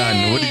did the you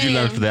learn? What did you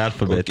learn after the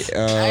alphabet?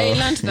 I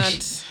learned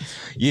that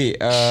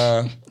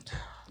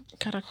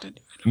character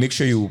development. Make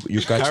sure you catch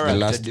the Character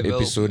last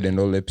development. episode and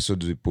all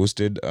episodes we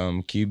posted.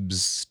 Tonyo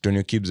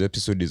Kibbs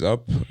episode is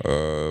up.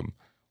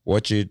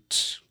 Watch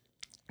it,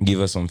 give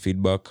us some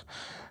feedback,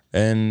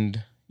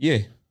 and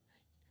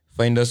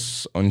find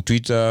us on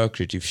Twitter,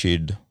 Creative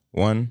Shade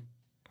 1,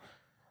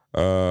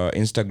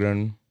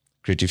 Instagram,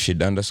 Creative Shade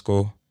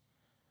 _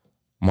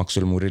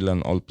 Maxwell Murila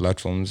on all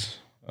platforms.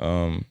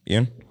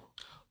 Ian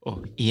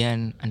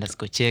Ian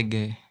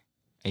 _Chege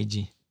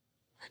IG.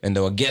 and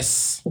our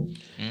guests.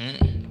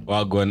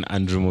 Wagwan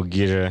Andrew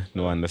Mugira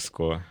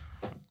 _,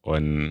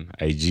 on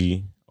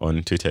IG.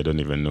 On Twitter, I don't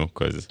even know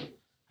because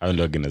I haven't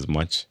logged in as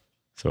much.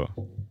 So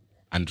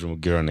Andrew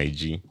Mugira on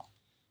IG.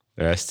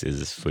 The rest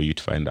is for you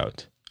to find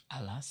out.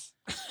 Alas.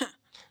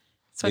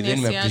 And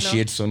then we Sialo.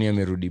 appreciate Sonia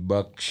Merudi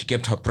back. She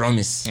kept her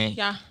promise.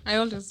 Yeah, I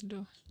always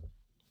do.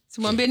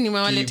 Simwambie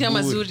nimewaletea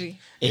mazuri.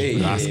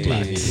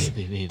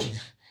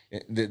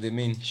 The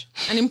main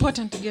An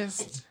important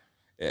guest.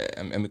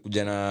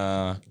 amekuja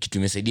na kitu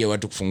imesaidia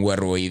watu kufungua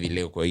roho hivi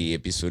leo kwa hii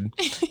episode.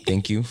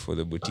 Thank you for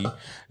the booty.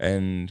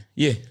 And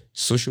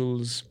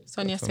socials.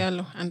 Sonia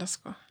Sialo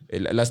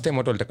 _ Last time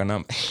watu walitaka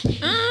namba.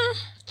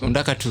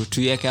 Unataka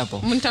tuiweke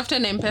hapo? mnitafute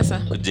na M-Pesa.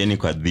 Kujeni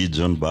kwa The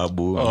John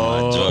Babu na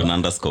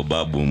John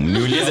 _Babu.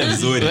 Mniulize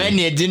vizuri. Wewe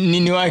ni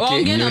nini wake?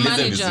 Ongea na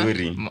Mniulize manager.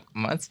 vizuri.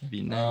 Must be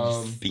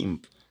nice.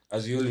 Pimp.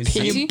 As you always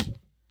say, Ati?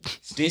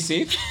 stay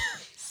safe.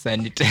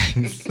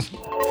 Sanitize.